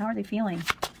space. How are they feeling?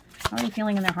 How are they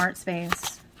feeling in their heart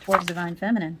space towards Divine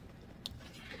Feminine?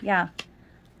 Yeah,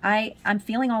 I'm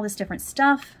feeling all this different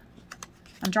stuff.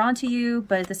 I'm drawn to you,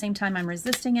 but at the same time, I'm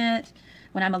resisting it.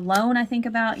 When I'm alone, I think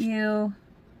about you,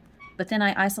 but then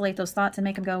I isolate those thoughts and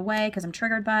make them go away because I'm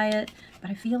triggered by it. But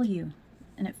I feel you,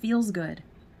 and it feels good.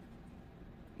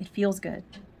 It feels good.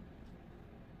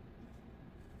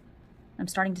 I'm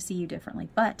starting to see you differently,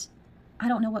 but I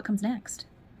don't know what comes next.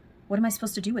 What am I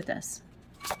supposed to do with this?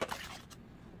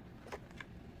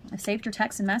 I saved your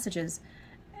texts and messages,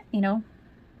 you know,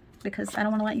 because I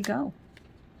don't want to let you go.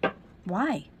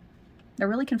 Why? They're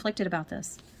really conflicted about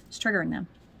this. It's triggering them.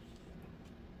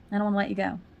 I don't want to let you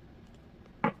go.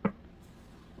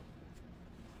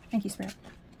 Thank you, Spirit.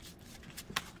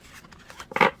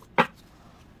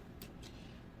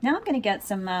 Now I'm going to get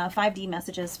some 5D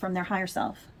messages from their higher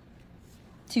self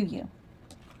to you.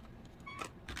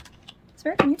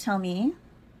 Spirit, can you tell me?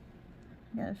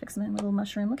 I gotta fix my little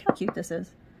mushroom. Look how cute this is.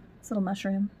 This little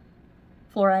mushroom.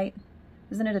 Fluorite.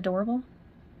 Isn't it adorable?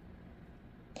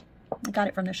 I got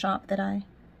it from the shop that I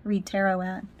read tarot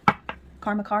at.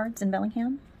 Karma Cards in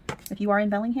Bellingham. If you are in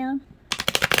Bellingham,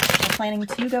 or planning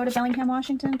to go to Bellingham,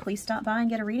 Washington, please stop by and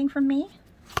get a reading from me.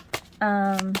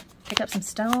 Pick up some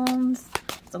stones.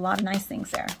 There's a lot of nice things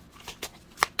there.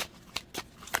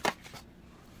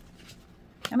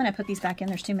 I'm going to put these back in.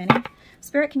 There's too many.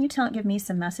 Spirit, can you give me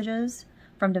some messages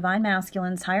from Divine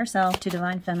Masculine's higher self to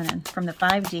Divine Feminine from the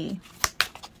 5D?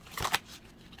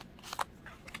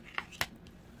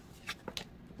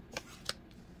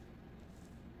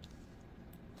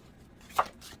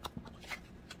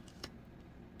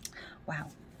 Wow.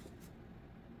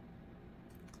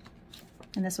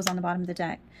 And this was on the bottom of the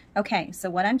deck. Okay, so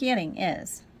what I'm getting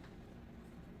is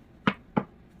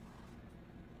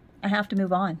I have to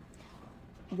move on.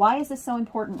 Why is this so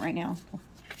important right now?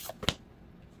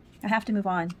 I have to move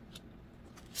on.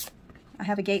 I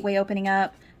have a gateway opening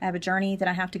up. I have a journey that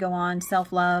I have to go on.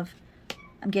 Self-love.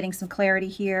 I'm getting some clarity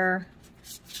here.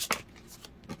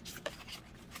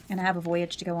 And I have a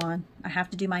voyage to go on. I have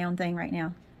to do my own thing right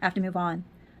now. I have to move on.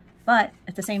 But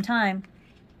at the same time,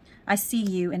 I see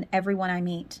you in everyone I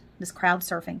meet. This crowd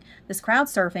surfing. This crowd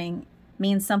surfing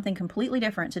means something completely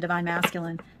different to Divine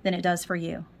Masculine than it does for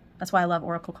you. That's why I love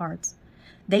Oracle cards.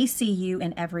 They see you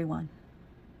in everyone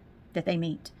that they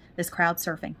meet. This crowd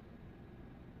surfing.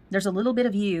 There's a little bit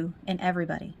of you in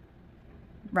everybody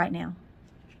right now.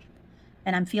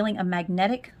 And I'm feeling a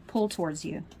magnetic pull towards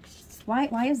you. Why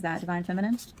is that, Divine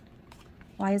Feminine?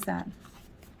 Why is that?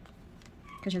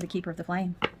 Because you're the keeper of the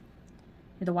flame.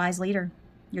 You're the wise leader.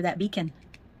 You're that beacon.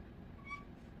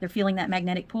 They're feeling that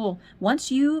magnetic pull.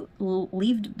 Once you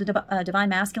leave the Divine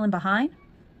Masculine behind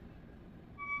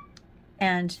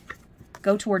and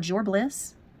go towards your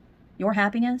bliss, your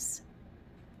happiness,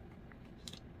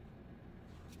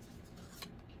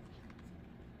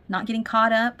 not getting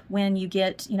caught up when you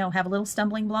get, have a little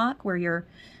stumbling block where you're,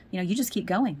 you just keep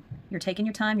going. You're taking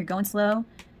your time. You're going slow.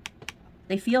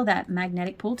 They feel that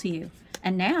magnetic pull to you.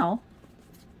 And now,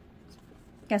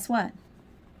 guess what?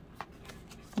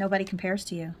 Nobody compares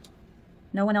to you.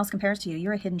 No one else compares to you.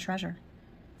 You're a hidden treasure.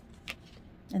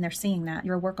 And they're seeing that.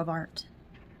 You're a work of art.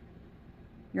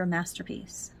 You're a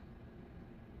masterpiece.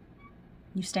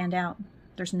 You stand out.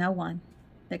 There's no one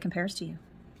that compares to you.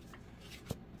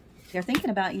 They're thinking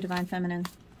about you, Divine Feminine.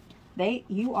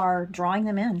 You are drawing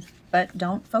them in, but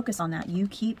don't focus on that. You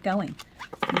keep going.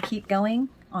 You keep going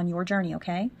on your journey,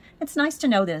 okay? It's nice to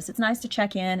know this. It's nice to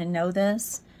check in and know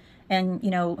this. And,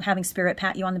 having Spirit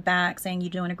pat you on the back, saying you're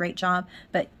doing a great job,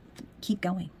 but keep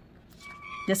going.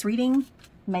 This reading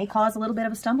may cause a little bit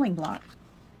of a stumbling block.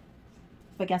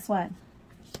 But guess what?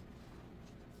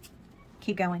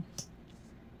 Keep going.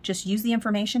 Just use the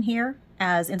information here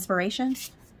as inspiration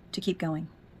to keep going.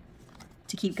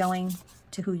 To keep going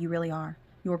to who you really are.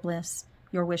 Your bliss,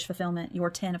 your wish fulfillment, your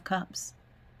 10 of Cups.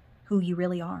 Who you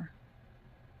really are.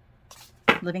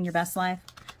 Living your best life.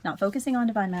 Not focusing on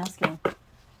Divine Masculine.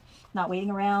 Not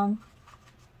waiting around.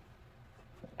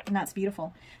 And that's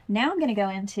beautiful. Now I'm going to go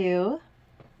into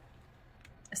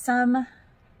some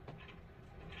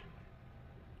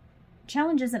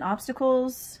challenges and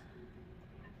obstacles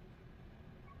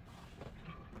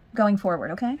going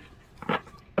forward, okay?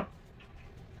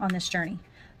 On this journey.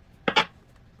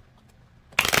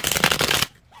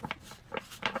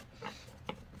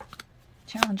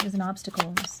 Challenges and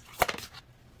obstacles.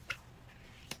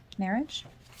 Marriage.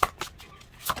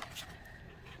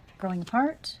 Growing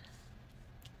apart.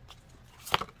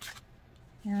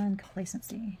 And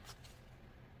complacency.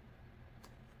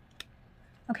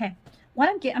 Okay. What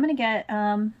I'm going to get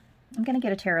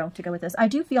a tarot to go with this. I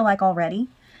do feel like already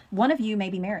one of you may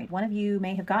be married. One of you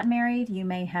may have gotten married. You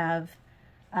may have,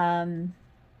 one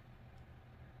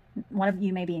of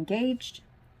you may be engaged,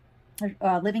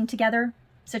 living together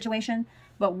situation,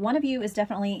 but one of you is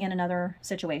definitely in another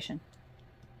situation.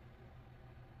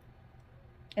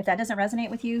 If that doesn't resonate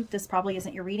with you, this probably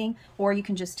isn't your reading, or you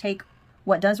can just take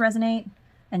what does resonate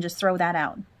and just throw that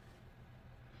out.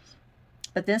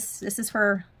 But this is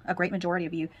for a great majority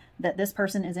of you, that this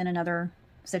person is in another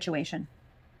situation,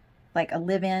 like a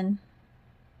live-in,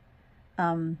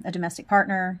 a domestic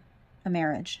partner, a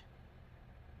marriage.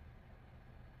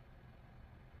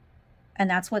 And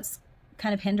that's what's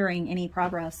kind of hindering any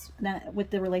progress with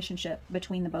the relationship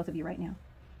between the both of you right now.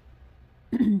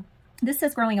 This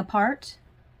says growing apart,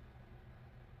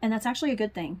 and that's actually a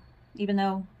good thing, even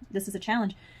though this is a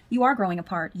challenge. You are growing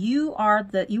apart. You are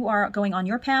going on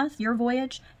your path, your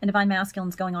voyage, and Divine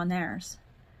Masculine's going on theirs.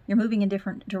 You're moving in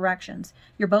different directions.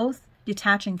 You're both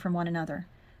detaching from one another,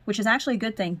 which is actually a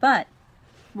good thing. But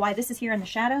why this is here in the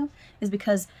shadow is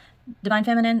because Divine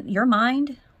Feminine, your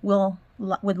mind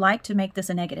would like to make this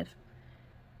a negative.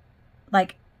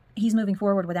 Like, he's moving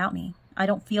forward without me. I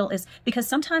don't feel as, because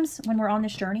sometimes when we're on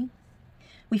this journey,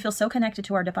 we feel so connected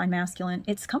to our Divine Masculine,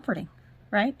 it's comforting,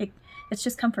 right? It's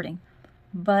just comforting.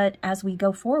 But as we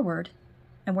go forward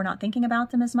and we're not thinking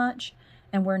about them as much,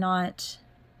 and we're not,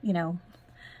 you know,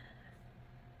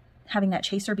 having that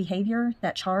chaser behavior,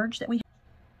 that charge that we have,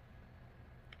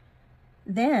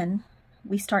 then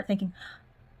we start thinking,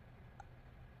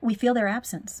 we feel their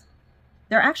absence.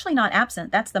 They're actually not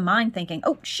absent. That's the mind thinking,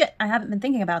 oh shit, I haven't been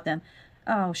thinking about them.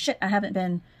 Oh shit, I haven't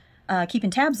been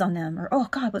keeping tabs on them. Or, oh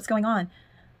God, what's going on?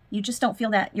 You just don't feel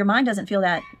that, your mind doesn't feel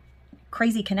that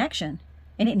crazy connection,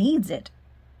 and it needs it.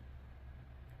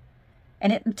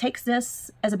 And it takes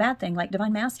this as a bad thing. Like,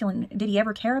 Divine Masculine, did he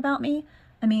ever care about me?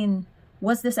 I mean,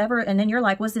 was this ever, and then you're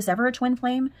like, was this ever a twin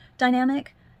flame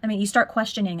dynamic? I mean, you start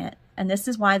questioning it. And this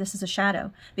is why this is a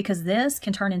shadow, because this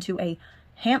can turn into a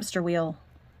hamster wheel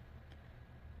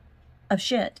of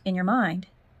shit in your mind,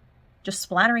 just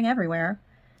splattering everywhere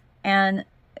and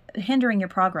hindering your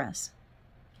progress.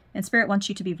 And Spirit wants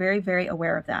you to be very, very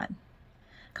aware of that.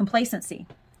 Complacency.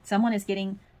 Someone is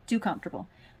getting too comfortable.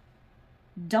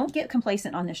 Don't get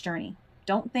complacent on this journey.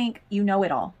 Don't think you know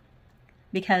it all.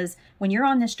 Because when you're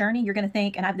on this journey, you're going to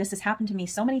think, and this has happened to me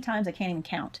so many times I can't even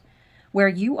count, where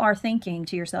you are thinking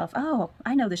to yourself, oh,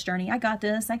 I know this journey. I got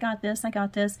this. I got this. I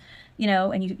got this. You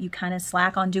know, and you kind of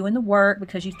slack on doing the work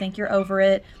because you think you're over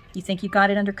it. You think you got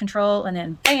it under control. And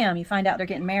then, bam, you find out they're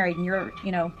getting married. And you're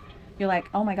like,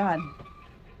 oh my God.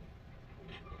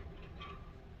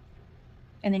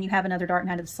 And then you have another dark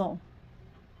night of the soul.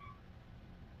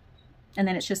 And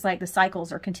then it's just like the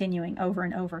cycles are continuing over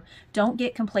and over. Don't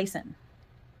get complacent.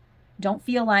 Don't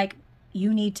feel like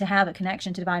you need to have a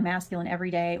connection to Divine Masculine every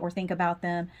day or think about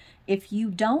them. If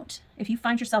you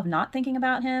find yourself not thinking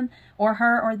about him or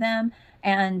her or them,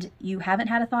 and you haven't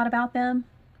had a thought about them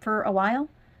for a while,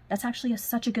 that's actually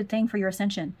such a good thing for your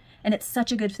ascension. And it's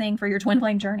such a good thing for your twin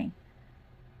flame journey.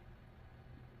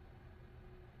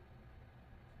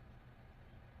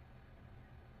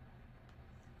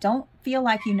 Don't feel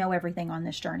like you know everything on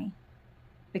this journey,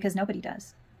 because nobody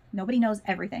does. Nobody knows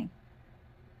everything.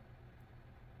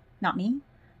 Not me,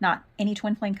 not any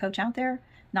twin flame coach out there,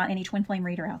 not any twin flame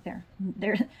reader out there.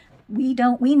 We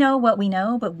know what we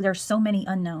know, but there's so many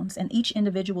unknowns, and each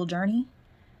individual journey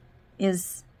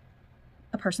is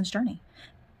a person's journey.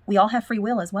 We all have free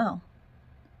will as well.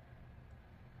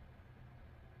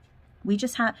 We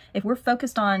just have, if we're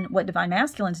focused on what Divine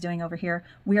Masculine's doing over here,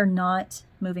 we are not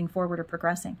moving forward or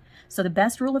progressing. So the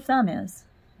best rule of thumb is,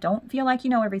 don't feel like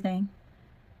you know everything.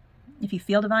 If you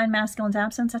feel Divine Masculine's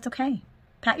absence, that's okay.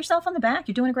 Pat yourself on the back.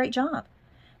 You're doing a great job.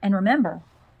 And remember,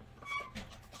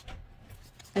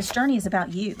 this journey is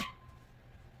about you.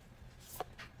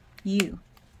 You.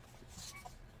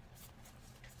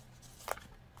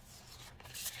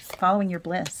 Following your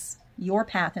bliss, your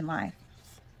path in life.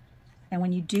 And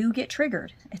when you do get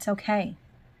triggered, it's okay.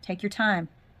 Take your time.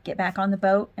 Get back on the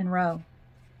boat and row.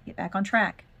 Get back on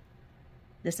track.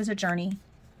 This is a journey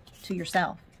to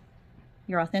yourself.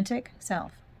 Your authentic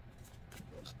self.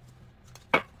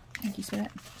 Thank you,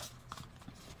 Spirit.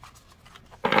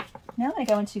 Now I'm going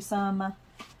to go into some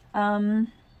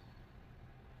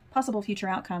possible future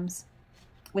outcomes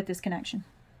with this connection.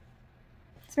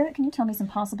 Spirit, can you tell me some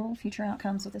possible future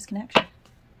outcomes with this connection?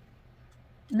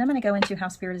 And then I'm going to go into how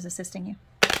Spirit is assisting you.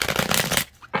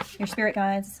 Your spirit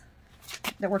guides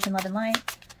that work in love and light,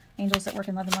 angels that work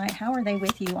in love and light, how are they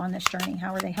with you on this journey?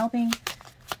 How are they helping?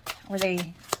 How are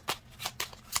they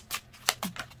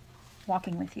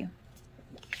walking with you?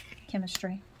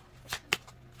 Chemistry.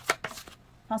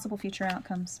 Possible future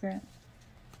outcomes, Spirit.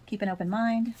 Keep an open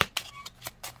mind.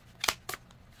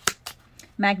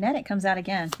 Magnetic comes out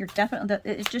again. You're definitely,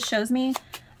 it just shows me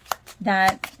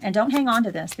that, and don't hang on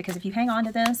to this, because if you hang on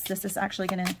to this, this is actually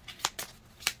going to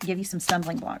give you some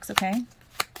stumbling blocks, okay?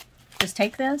 Just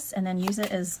take this and then use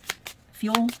it as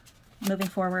fuel moving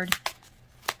forward,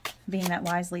 being that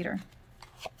wise leader.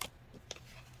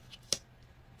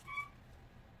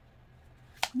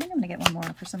 I think I'm going to get one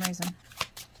more for some reason.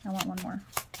 I want one more.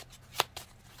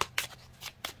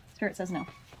 Spirit says no.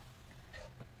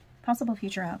 Possible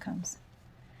future outcomes.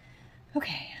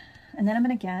 Okay, and then I'm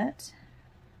going to get...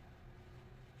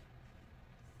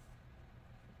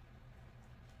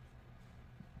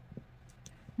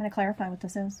 I'm going to clarify what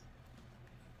this is,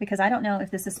 because I don't know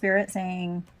if this is Spirit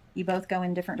saying you both go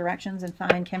in different directions and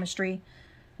find chemistry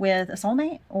with a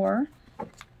soulmate or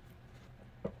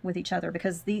with each other,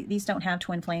 because these don't have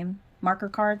twin flame marker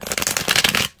cards.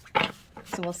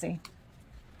 so we'll see.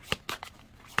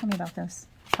 Tell me about this.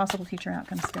 Possible future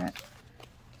outcome, Spirit.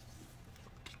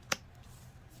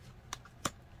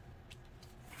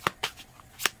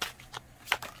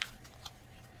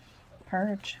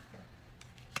 Purge.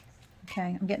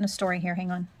 Okay, I'm getting a story here.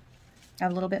 Hang on. I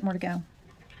have a little bit more to go.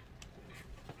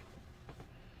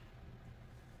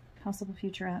 Possible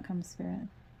future outcome, Spirit.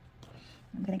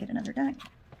 I'm going to get another deck.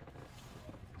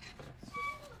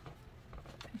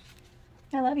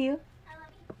 I love you.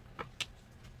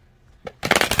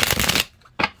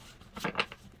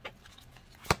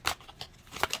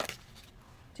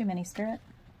 Too many, Spirit.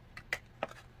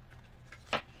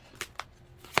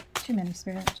 Too many,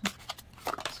 Spirit.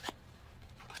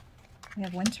 We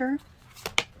have winter.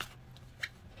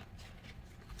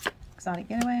 Exotic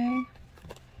getaway.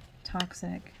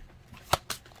 Toxic.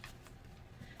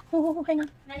 Oh, hang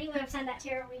on. Not even have signed that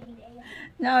tarot reading day.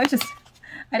 No, it's just,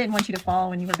 I didn't want you to fall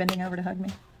when you were bending over to hug me.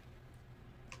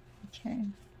 Okay.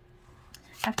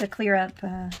 I have to clear up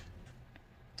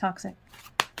toxic.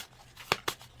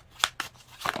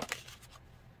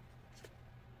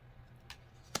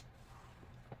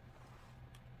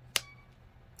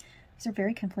 These are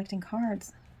very conflicting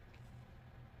cards.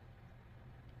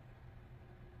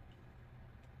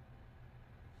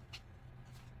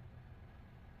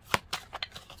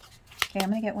 Okay, I'm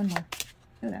going to get one more.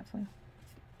 Oh, that flew.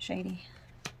 Shady.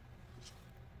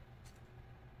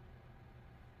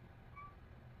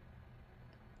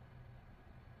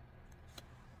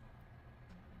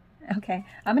 Okay,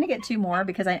 I'm going to get two more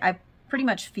because I pretty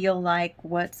much feel like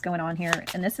what's going on here.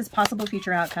 And this is possible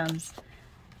future outcomes.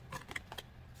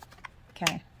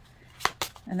 Okay.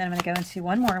 And then I'm going to go into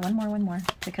one more.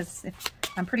 Because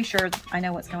I'm pretty sure I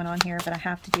know what's going on here, but I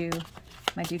have to do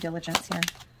my due diligence here.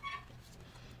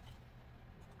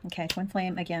 Okay, twin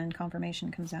flame, again, confirmation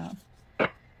comes out.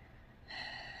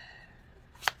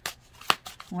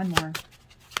 One more.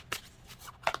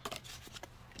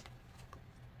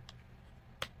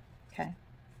 Okay.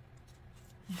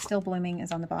 Still blooming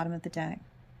is on the bottom of the deck.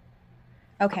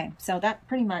 Okay, so that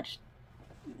pretty much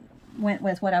went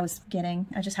with what I was getting.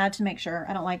 I just had to make sure.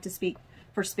 I don't like to speak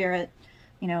for spirit.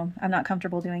 You know, I'm not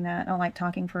comfortable doing that. I don't like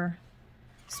talking for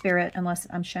spirit unless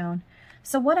I'm shown.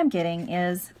 So what I'm getting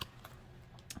is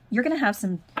you're going to have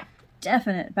some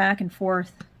definite back and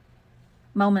forth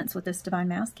moments with this divine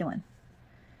masculine.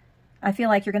 I feel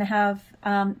like you're going to have,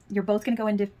 you're both going to go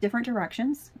in different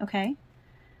directions, okay?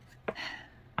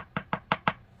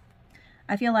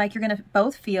 I feel like you're going to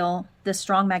both feel this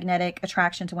strong magnetic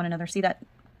attraction to one another. See that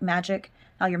magic,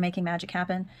 how you're making magic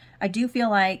happen? I do feel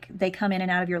like they come in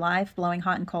and out of your life, blowing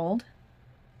hot and cold.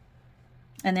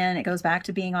 And then it goes back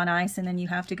to being on ice, and then you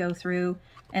have to go through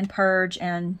and purge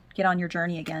and get on your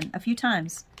journey again a few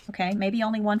times, okay? Maybe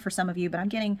only one for some of you, but I'm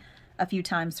getting a few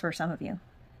times for some of you.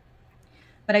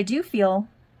 But I do feel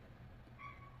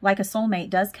like a soulmate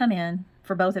does come in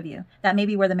for both of you. That may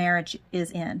be where the marriage is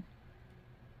in.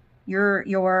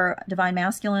 Your divine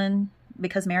masculine,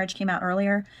 because marriage came out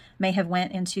earlier, may have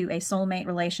went into a soulmate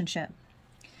relationship.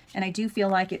 And I do feel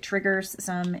like it triggers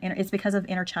some, it's because of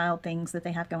inner child things that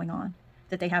they have going on,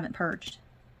 that they haven't purged.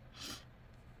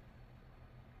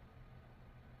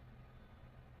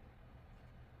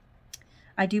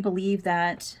 I do believe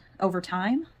that over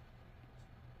time,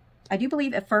 I do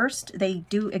believe at first they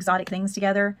do exotic things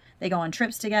together. They go on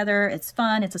trips together. It's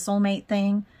fun. It's a soulmate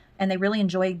thing. And they really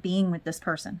enjoy being with this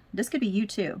person. This could be you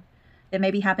too. It may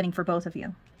be happening for both of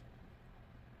you.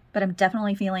 But I'm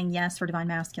definitely feeling yes for divine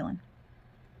masculine.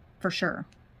 For sure.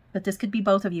 But this could be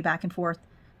both of you back and forth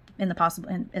in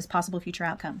the as possible future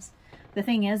outcomes. The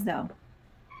thing is though,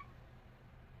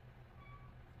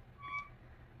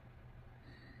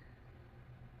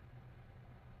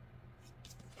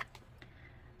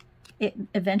 it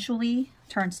eventually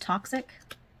turns toxic,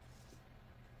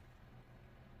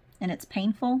 and it's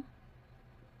painful,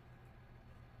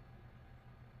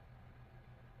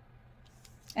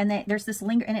 and there's this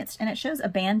linger, and it shows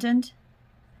abandoned,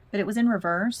 but it was in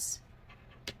reverse.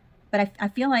 But I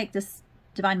feel like this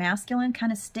divine masculine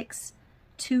kind of sticks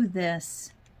to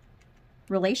this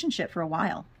relationship for a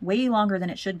while, way longer than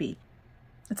it should be.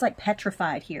 It's like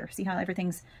petrified here. See how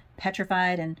everything's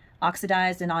petrified and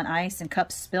oxidized and on ice and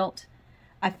cups spilt?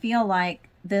 I feel like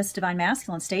this divine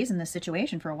masculine stays in this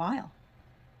situation for a while.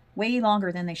 Way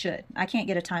longer than they should. I can't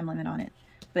get a time limit on it.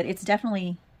 But it's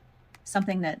definitely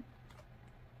something that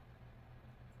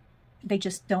they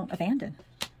just don't abandon.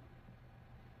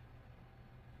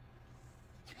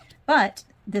 But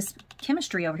this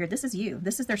chemistry over here, this is you.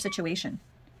 This is their situation.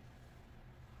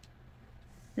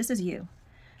 This is you.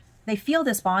 They feel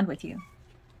this bond with you.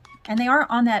 And they are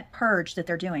on that purge that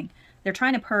they're doing. They're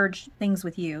trying to purge things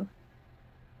with you.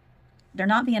 They're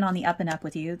not being on the up and up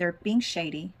with you. They're being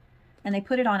shady, and they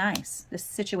put it on ice, this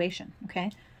situation,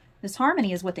 okay? This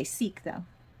harmony is what they seek, though.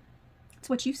 It's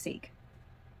what you seek.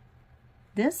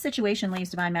 This situation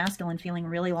leaves Divine Masculine feeling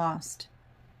really lost.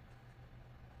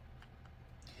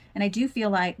 And I do feel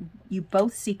like you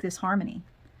both seek this harmony,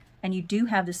 and you do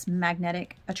have this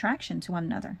magnetic attraction to one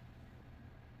another.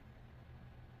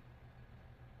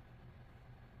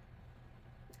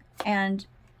 And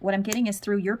what I'm getting is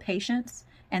through your patience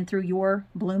and through your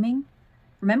blooming.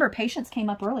 Remember, patience came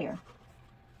up earlier.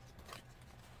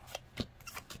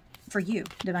 For you,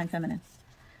 Divine Feminine.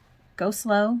 Go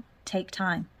slow, take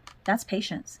time. That's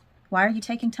patience. Why are you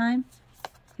taking time?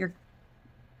 You're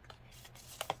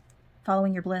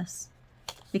following your bliss,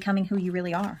 becoming who you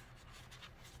really are.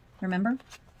 Remember?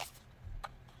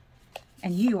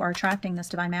 And you are attracting this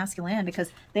Divine Masculine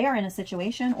because they are in a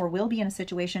situation, or will be in a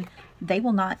situation, they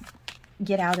will not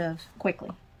get out of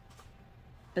quickly.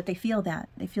 But they feel that.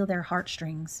 They feel their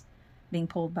heartstrings being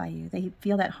pulled by you. They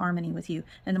feel that harmony with you.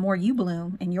 And the more you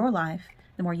bloom in your life,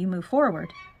 the more you move forward,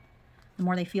 the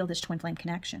more they feel this twin flame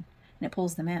connection. And it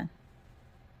pulls them in.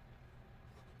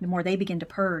 The more they begin to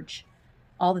purge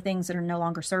all the things that are no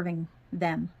longer serving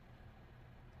them.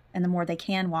 And the more they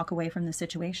can walk away from the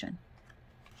situation.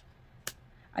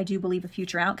 I do believe a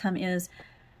future outcome is,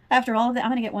 after all of that,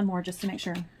 I'm going to get one more just to make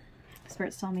sure.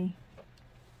 Spirit's telling me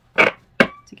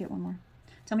to get one more.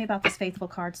 Tell me about this faithful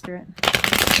card, Spirit.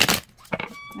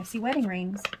 I see wedding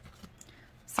rings.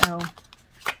 So,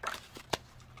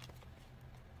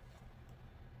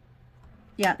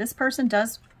 yeah, this person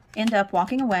does end up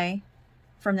walking away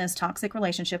from this toxic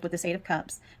relationship with this Eight of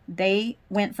Cups. They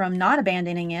went from not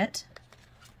abandoning it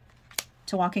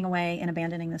to walking away and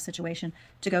abandoning this situation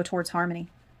to go towards harmony.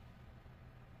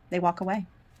 They walk away.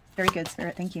 Very good,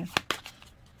 Spirit. Thank you.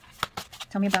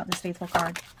 Tell me about this faithful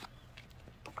card.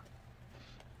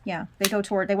 Yeah,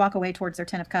 they walk away towards their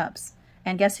Ten of Cups.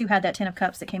 And guess who had that Ten of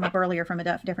Cups that came up earlier from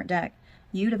a different deck?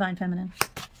 You, Divine Feminine.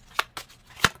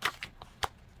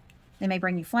 They may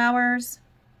bring you flowers.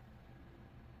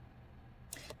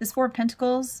 This Four of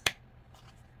Pentacles.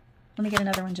 Let me get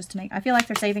another one just to make... I feel like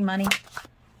they're saving money.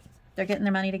 They're getting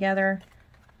their money together.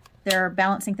 They're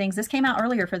balancing things. This came out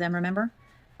earlier for them, remember?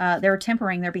 They're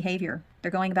tempering their behavior. They're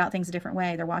going about things a different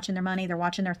way. They're watching their money. They're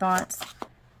watching their thoughts.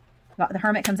 The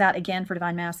Hermit comes out again for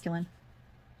Divine Masculine.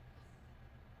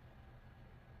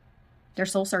 They're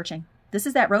soul searching. This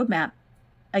is that roadmap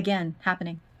again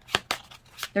happening.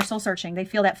 They're soul searching. They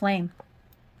feel that flame.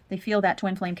 They feel that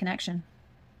twin flame connection.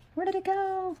 Where did it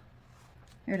go?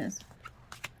 Here it is.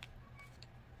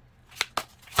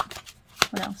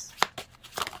 What else?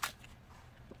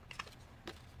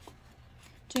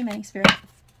 Too many, Spirit.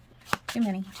 Too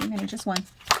many. Just one.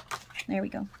 There we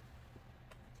go.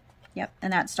 Yep,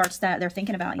 and that starts that. They're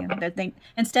thinking about you.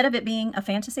 Instead of it being a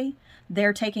fantasy,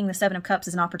 they're taking the Seven of Cups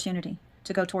as an opportunity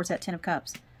to go towards that Ten of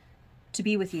Cups, to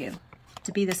be with you,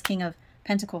 to be this King of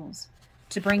Pentacles,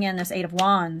 to bring in this Eight of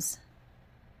Wands,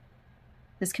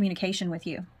 this communication with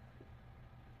you.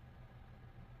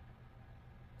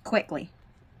 Quickly.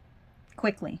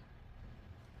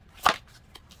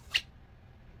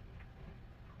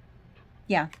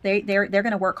 Yeah, they're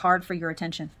going to work hard for your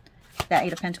attention. That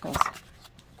Eight of Pentacles.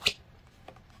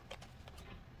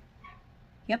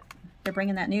 Yep, they're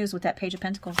bringing that news with that Page of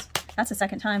Pentacles. That's the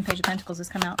second time Page of Pentacles has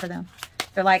come out for them.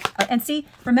 They're like, and see,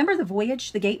 remember the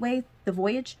voyage, the gateway, the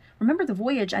voyage? Remember the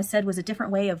voyage I said was a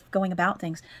different way of going about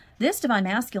things. This Divine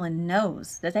Masculine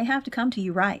knows that they have to come to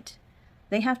you right.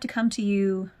 They have to come to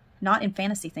you not in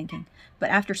fantasy thinking, but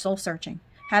after soul searching,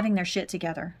 having their shit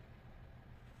together,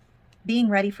 being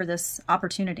ready for this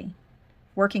opportunity,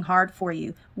 working hard for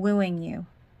you, wooing you,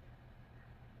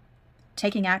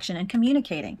 taking action and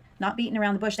communicating, not beating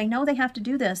around the bush. They know they have to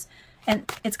do this, and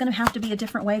it's going to have to be a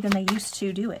different way than they used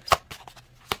to do it.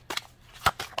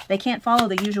 They can't follow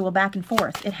the usual back and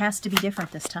forth. It has to be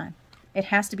different this time. It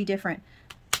has to be different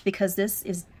because this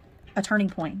is a turning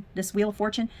point. This Wheel of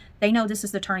Fortune, they know this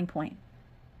is the turning point.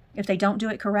 If they don't do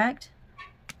it correct,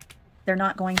 they're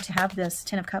not going to have this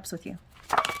Ten of Cups with you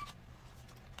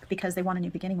because they want a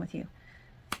new beginning with you.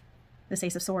 This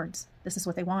Ace of Swords, this is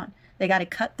what they want. They got to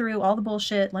cut through all the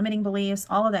bullshit, limiting beliefs,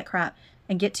 all of that crap,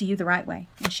 and get to you the right way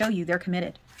and show you they're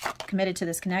committed to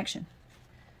this connection.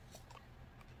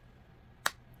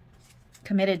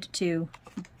 Committed to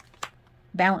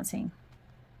balancing,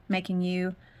 making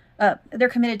you, they're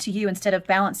committed to you instead of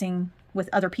balancing with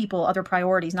other people, other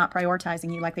priorities, not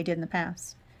prioritizing you like they did in the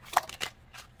past.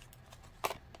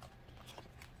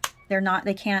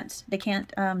 They can't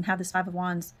have this Five of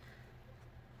Wands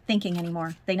thinking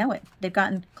anymore. They know it. They've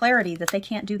gotten clarity that they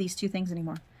can't do these two things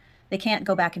anymore. They can't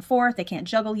go back and forth. They can't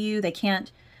juggle you. They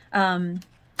can't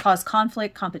cause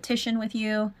conflict, competition with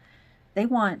you. They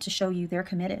want to show you they're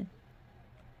committed.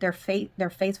 They're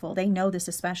faithful. They know this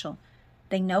is special.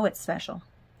 They know it's special.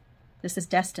 This is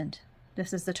destined.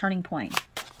 This is the turning point.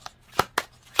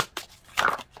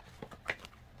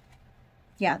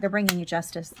 Yeah, they're bringing you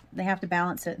justice. They have to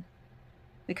balance it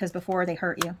because before they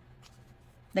hurt you.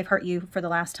 They've hurt you for the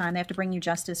last time. They have to bring you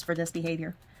justice for this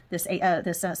behavior, this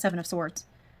Seven of Swords.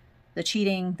 The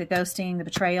cheating, the ghosting, the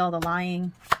betrayal, the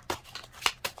lying,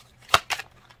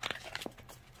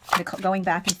 the going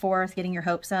back and forth, getting your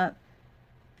hopes up.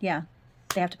 Yeah,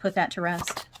 they have to put that to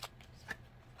rest.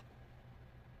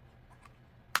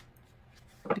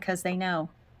 Because they know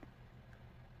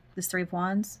this Three of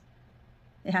Wands,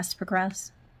 it has to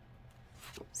progress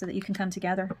so that you can come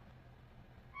together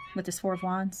with this Four of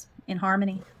Wands in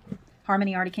harmony.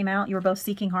 Harmony already came out. You were both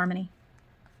seeking harmony.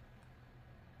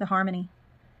 The harmony.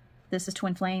 This is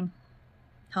twin flame.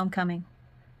 Homecoming.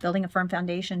 Building a firm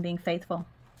foundation. Being faithful.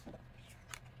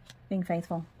 Being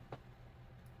faithful.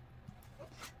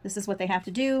 This is what they have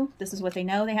to do. This is what they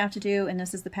know they have to do. And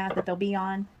this is the path that they'll be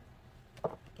on.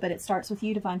 But it starts with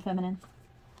you, Divine Feminine.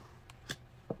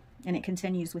 And it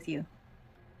continues with you.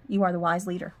 You are the wise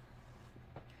leader.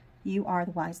 You are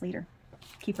the wise leader.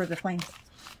 Keeper of the flame.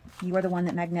 You are the one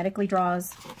that magnetically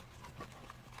draws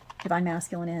Divine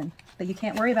Masculine in. But you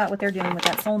can't worry about what they're doing with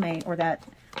that soulmate or that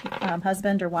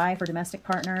husband or wife or domestic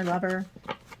partner, lover,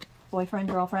 boyfriend,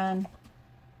 girlfriend,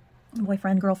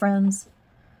 girlfriends.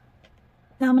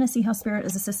 Now I'm going to see how Spirit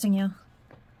is assisting you.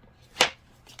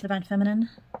 Divine Feminine.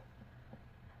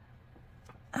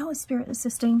 How is Spirit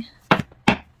assisting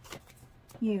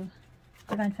you,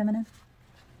 Divine Feminine?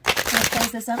 Let's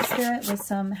close this up, Spirit, with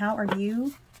some, how are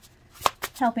you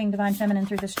helping Divine Feminine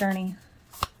through this journey?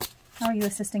 How are you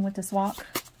assisting with this walk,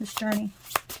 this journey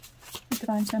with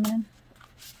Divine Feminine?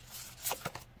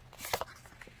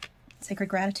 Sacred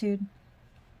gratitude.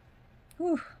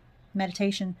 Whew.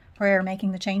 Meditation, prayer,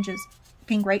 making the changes.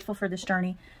 Being grateful for this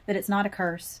journey, that it's not a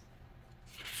curse.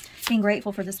 Being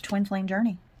grateful for this twin flame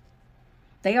journey.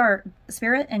 They are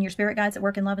Spirit and your spirit guides that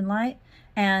work in love and light,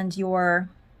 and your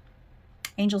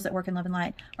angels that work in love and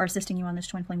light are assisting you on this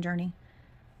twin flame journey.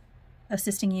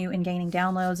 Assisting you in gaining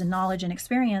downloads and knowledge and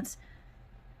experience,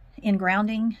 in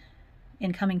grounding,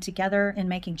 in coming together, in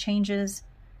making changes,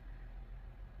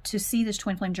 to see this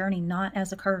twin flame journey not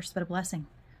as a curse, but a blessing.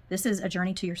 This is a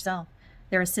journey to yourself.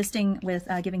 They're assisting with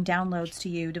giving downloads to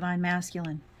you, Divine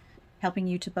Masculine, helping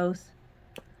you to both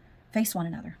face one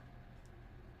another.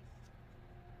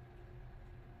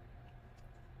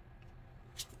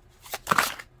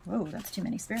 Whoa, that's too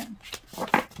many, Spirit.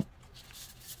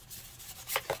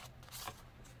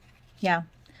 Yeah,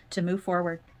 to move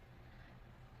forward.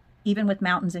 Even with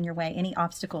mountains in your way, any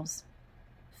obstacles.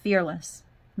 Fearless.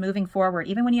 Moving forward.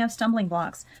 Even when you have stumbling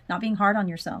blocks. Not being hard on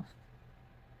yourself.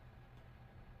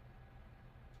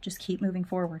 Just keep moving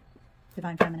forward,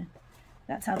 Divine Feminine.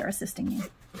 That's how they're assisting you.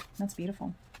 That's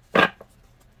beautiful. And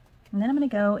then I'm going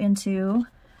to go into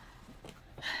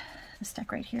this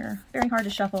deck right here. Very hard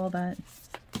to shuffle, but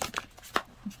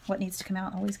what needs to come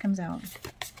out always comes out.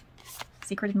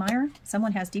 Secret admirer.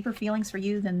 Someone has deeper feelings for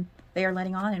you than they are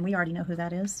letting on, and we already know who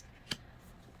that is.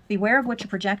 Beware of what you're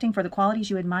projecting, for the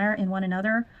qualities you admire in one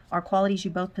another are qualities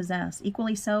you both possess.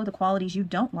 Equally so, the qualities you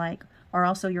don't like are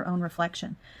also your own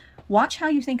reflection. Watch how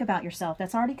you think about yourself.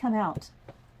 That's already come out.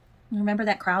 Remember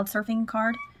that crowd surfing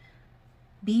card?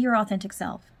 Be your authentic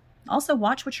self. Also,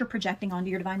 watch what you're projecting onto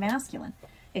your Divine Masculine.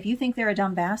 If you think they're a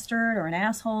dumb bastard or an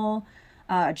asshole,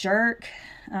 a jerk,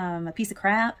 a piece of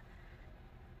crap,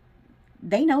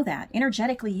 they know that.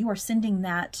 Energetically, you are sending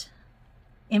that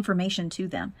information to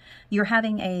them. You're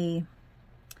having an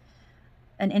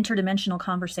interdimensional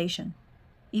conversation.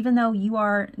 Even though you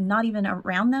are not even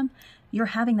around them, you're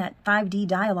having that 5D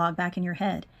dialogue back in your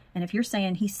head. And if you're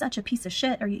saying, he's such a piece of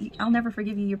shit, or I'll never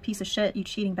forgive you, you piece of shit, you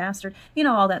cheating bastard, you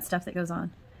know, all that stuff that goes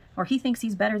on. Or he thinks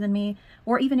he's better than me.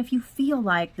 Or even if you feel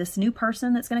like this new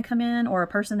person that's going to come in, or a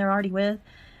person they're already with,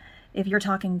 if you're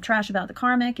talking trash about the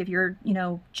karmic, if you're, you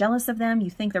know, jealous of them, you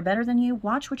think they're better than you,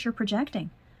 watch what you're projecting.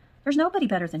 There's nobody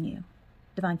better than you,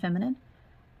 Divine Feminine.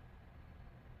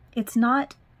 It's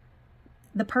not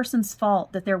the person's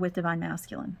fault that they're with Divine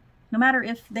Masculine. No matter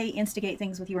if they instigate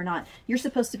things with you or not, you're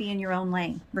supposed to be in your own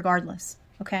lane, regardless,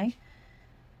 okay?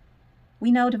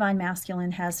 We know Divine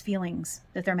Masculine has feelings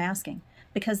that they're masking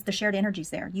because the shared energy's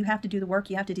there. You have to do the work.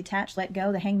 You have to detach, let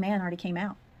go. The Hangman already came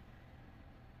out.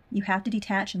 You have to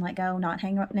detach and let go, not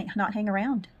hang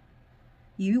around.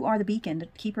 You are the beacon, the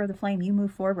keeper of the flame. You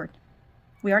move forward.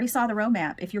 We already saw the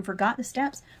roadmap. If you forgot the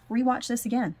steps, rewatch this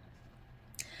again.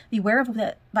 Beware of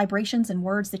the vibrations and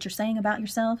words that you're saying about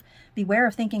yourself. Beware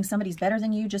of thinking somebody's better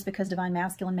than you just because Divine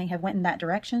Masculine may have went in that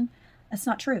direction. That's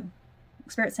not true.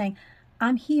 Spirit's saying,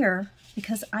 I'm here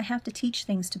because I have to teach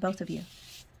things to both of you.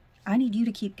 I need you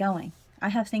to keep going. I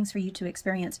have things for you to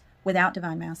experience without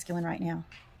Divine Masculine right now.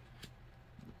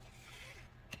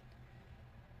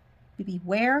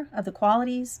 Beware of the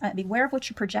qualities. Beware of what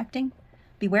you're projecting.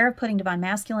 Beware of putting Divine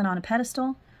Masculine on a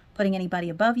pedestal, putting anybody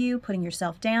above you, putting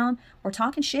yourself down, or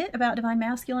talking shit about Divine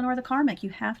Masculine or the karmic.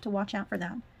 You have to watch out for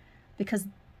that, because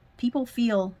people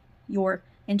feel your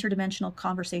interdimensional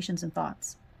conversations and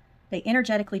thoughts. They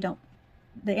energetically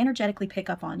pick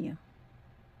up on you,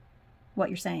 what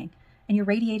you're saying, and you're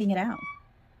radiating it out.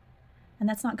 And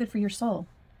that's not good for your soul.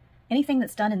 Anything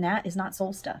that's done in that is not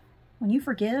soul stuff. When you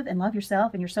forgive and love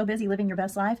yourself and you're so busy living your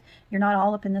best life, you're not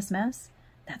all up in this mess,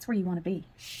 that's where you want to be.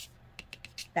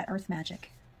 That earth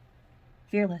magic.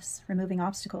 Fearless, removing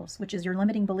obstacles, which is your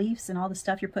limiting beliefs and all the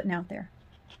stuff you're putting out there.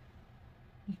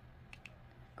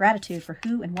 Gratitude for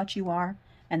who and what you are,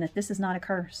 and that this is not a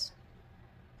curse.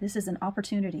 This is an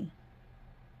opportunity.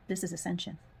 This is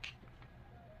ascension.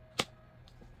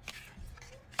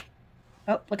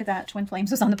 Oh, look at that. Twin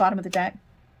Flames was on the bottom of the deck.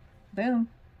 Boom.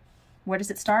 Where does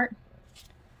it start?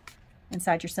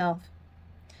 Inside yourself.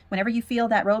 Whenever you feel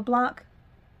that roadblock,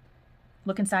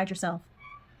 look inside yourself.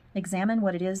 Examine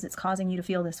what it is that's causing you to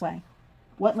feel this way.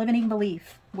 What limiting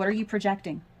belief? What are you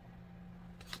projecting?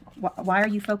 Why are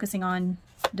you focusing on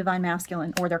Divine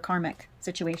Masculine or their karmic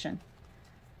situation?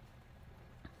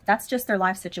 That's just their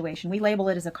life situation. We label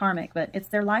it as a karmic, but it's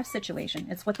their life situation.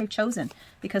 It's what they've chosen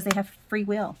because they have free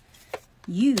will.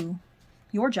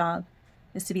 Your job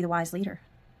is to be the wise leader.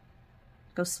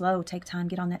 Go slow, take time,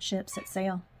 get on that ship, set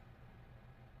sail.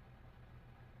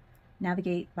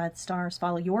 Navigate by the stars,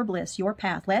 follow your bliss, your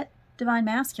path. Let Divine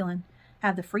Masculine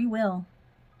have the free will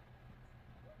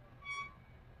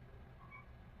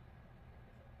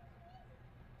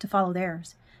to follow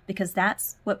theirs, because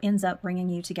that's what ends up bringing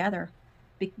you together.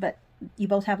 But you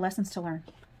both have lessons to learn.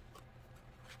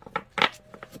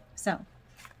 So,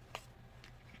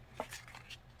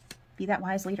 be that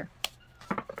wise leader.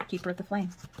 Keeper of the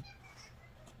flame.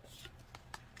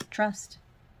 Trust.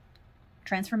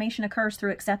 Transformation occurs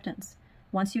through acceptance.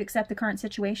 Once you accept the current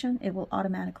situation, it will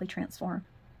automatically transform.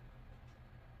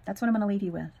 That's what I'm going to leave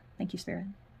you with. Thank you, Spirit.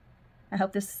 I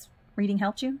hope this reading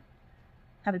helped you.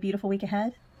 Have a beautiful week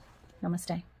ahead.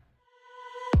 Namaste.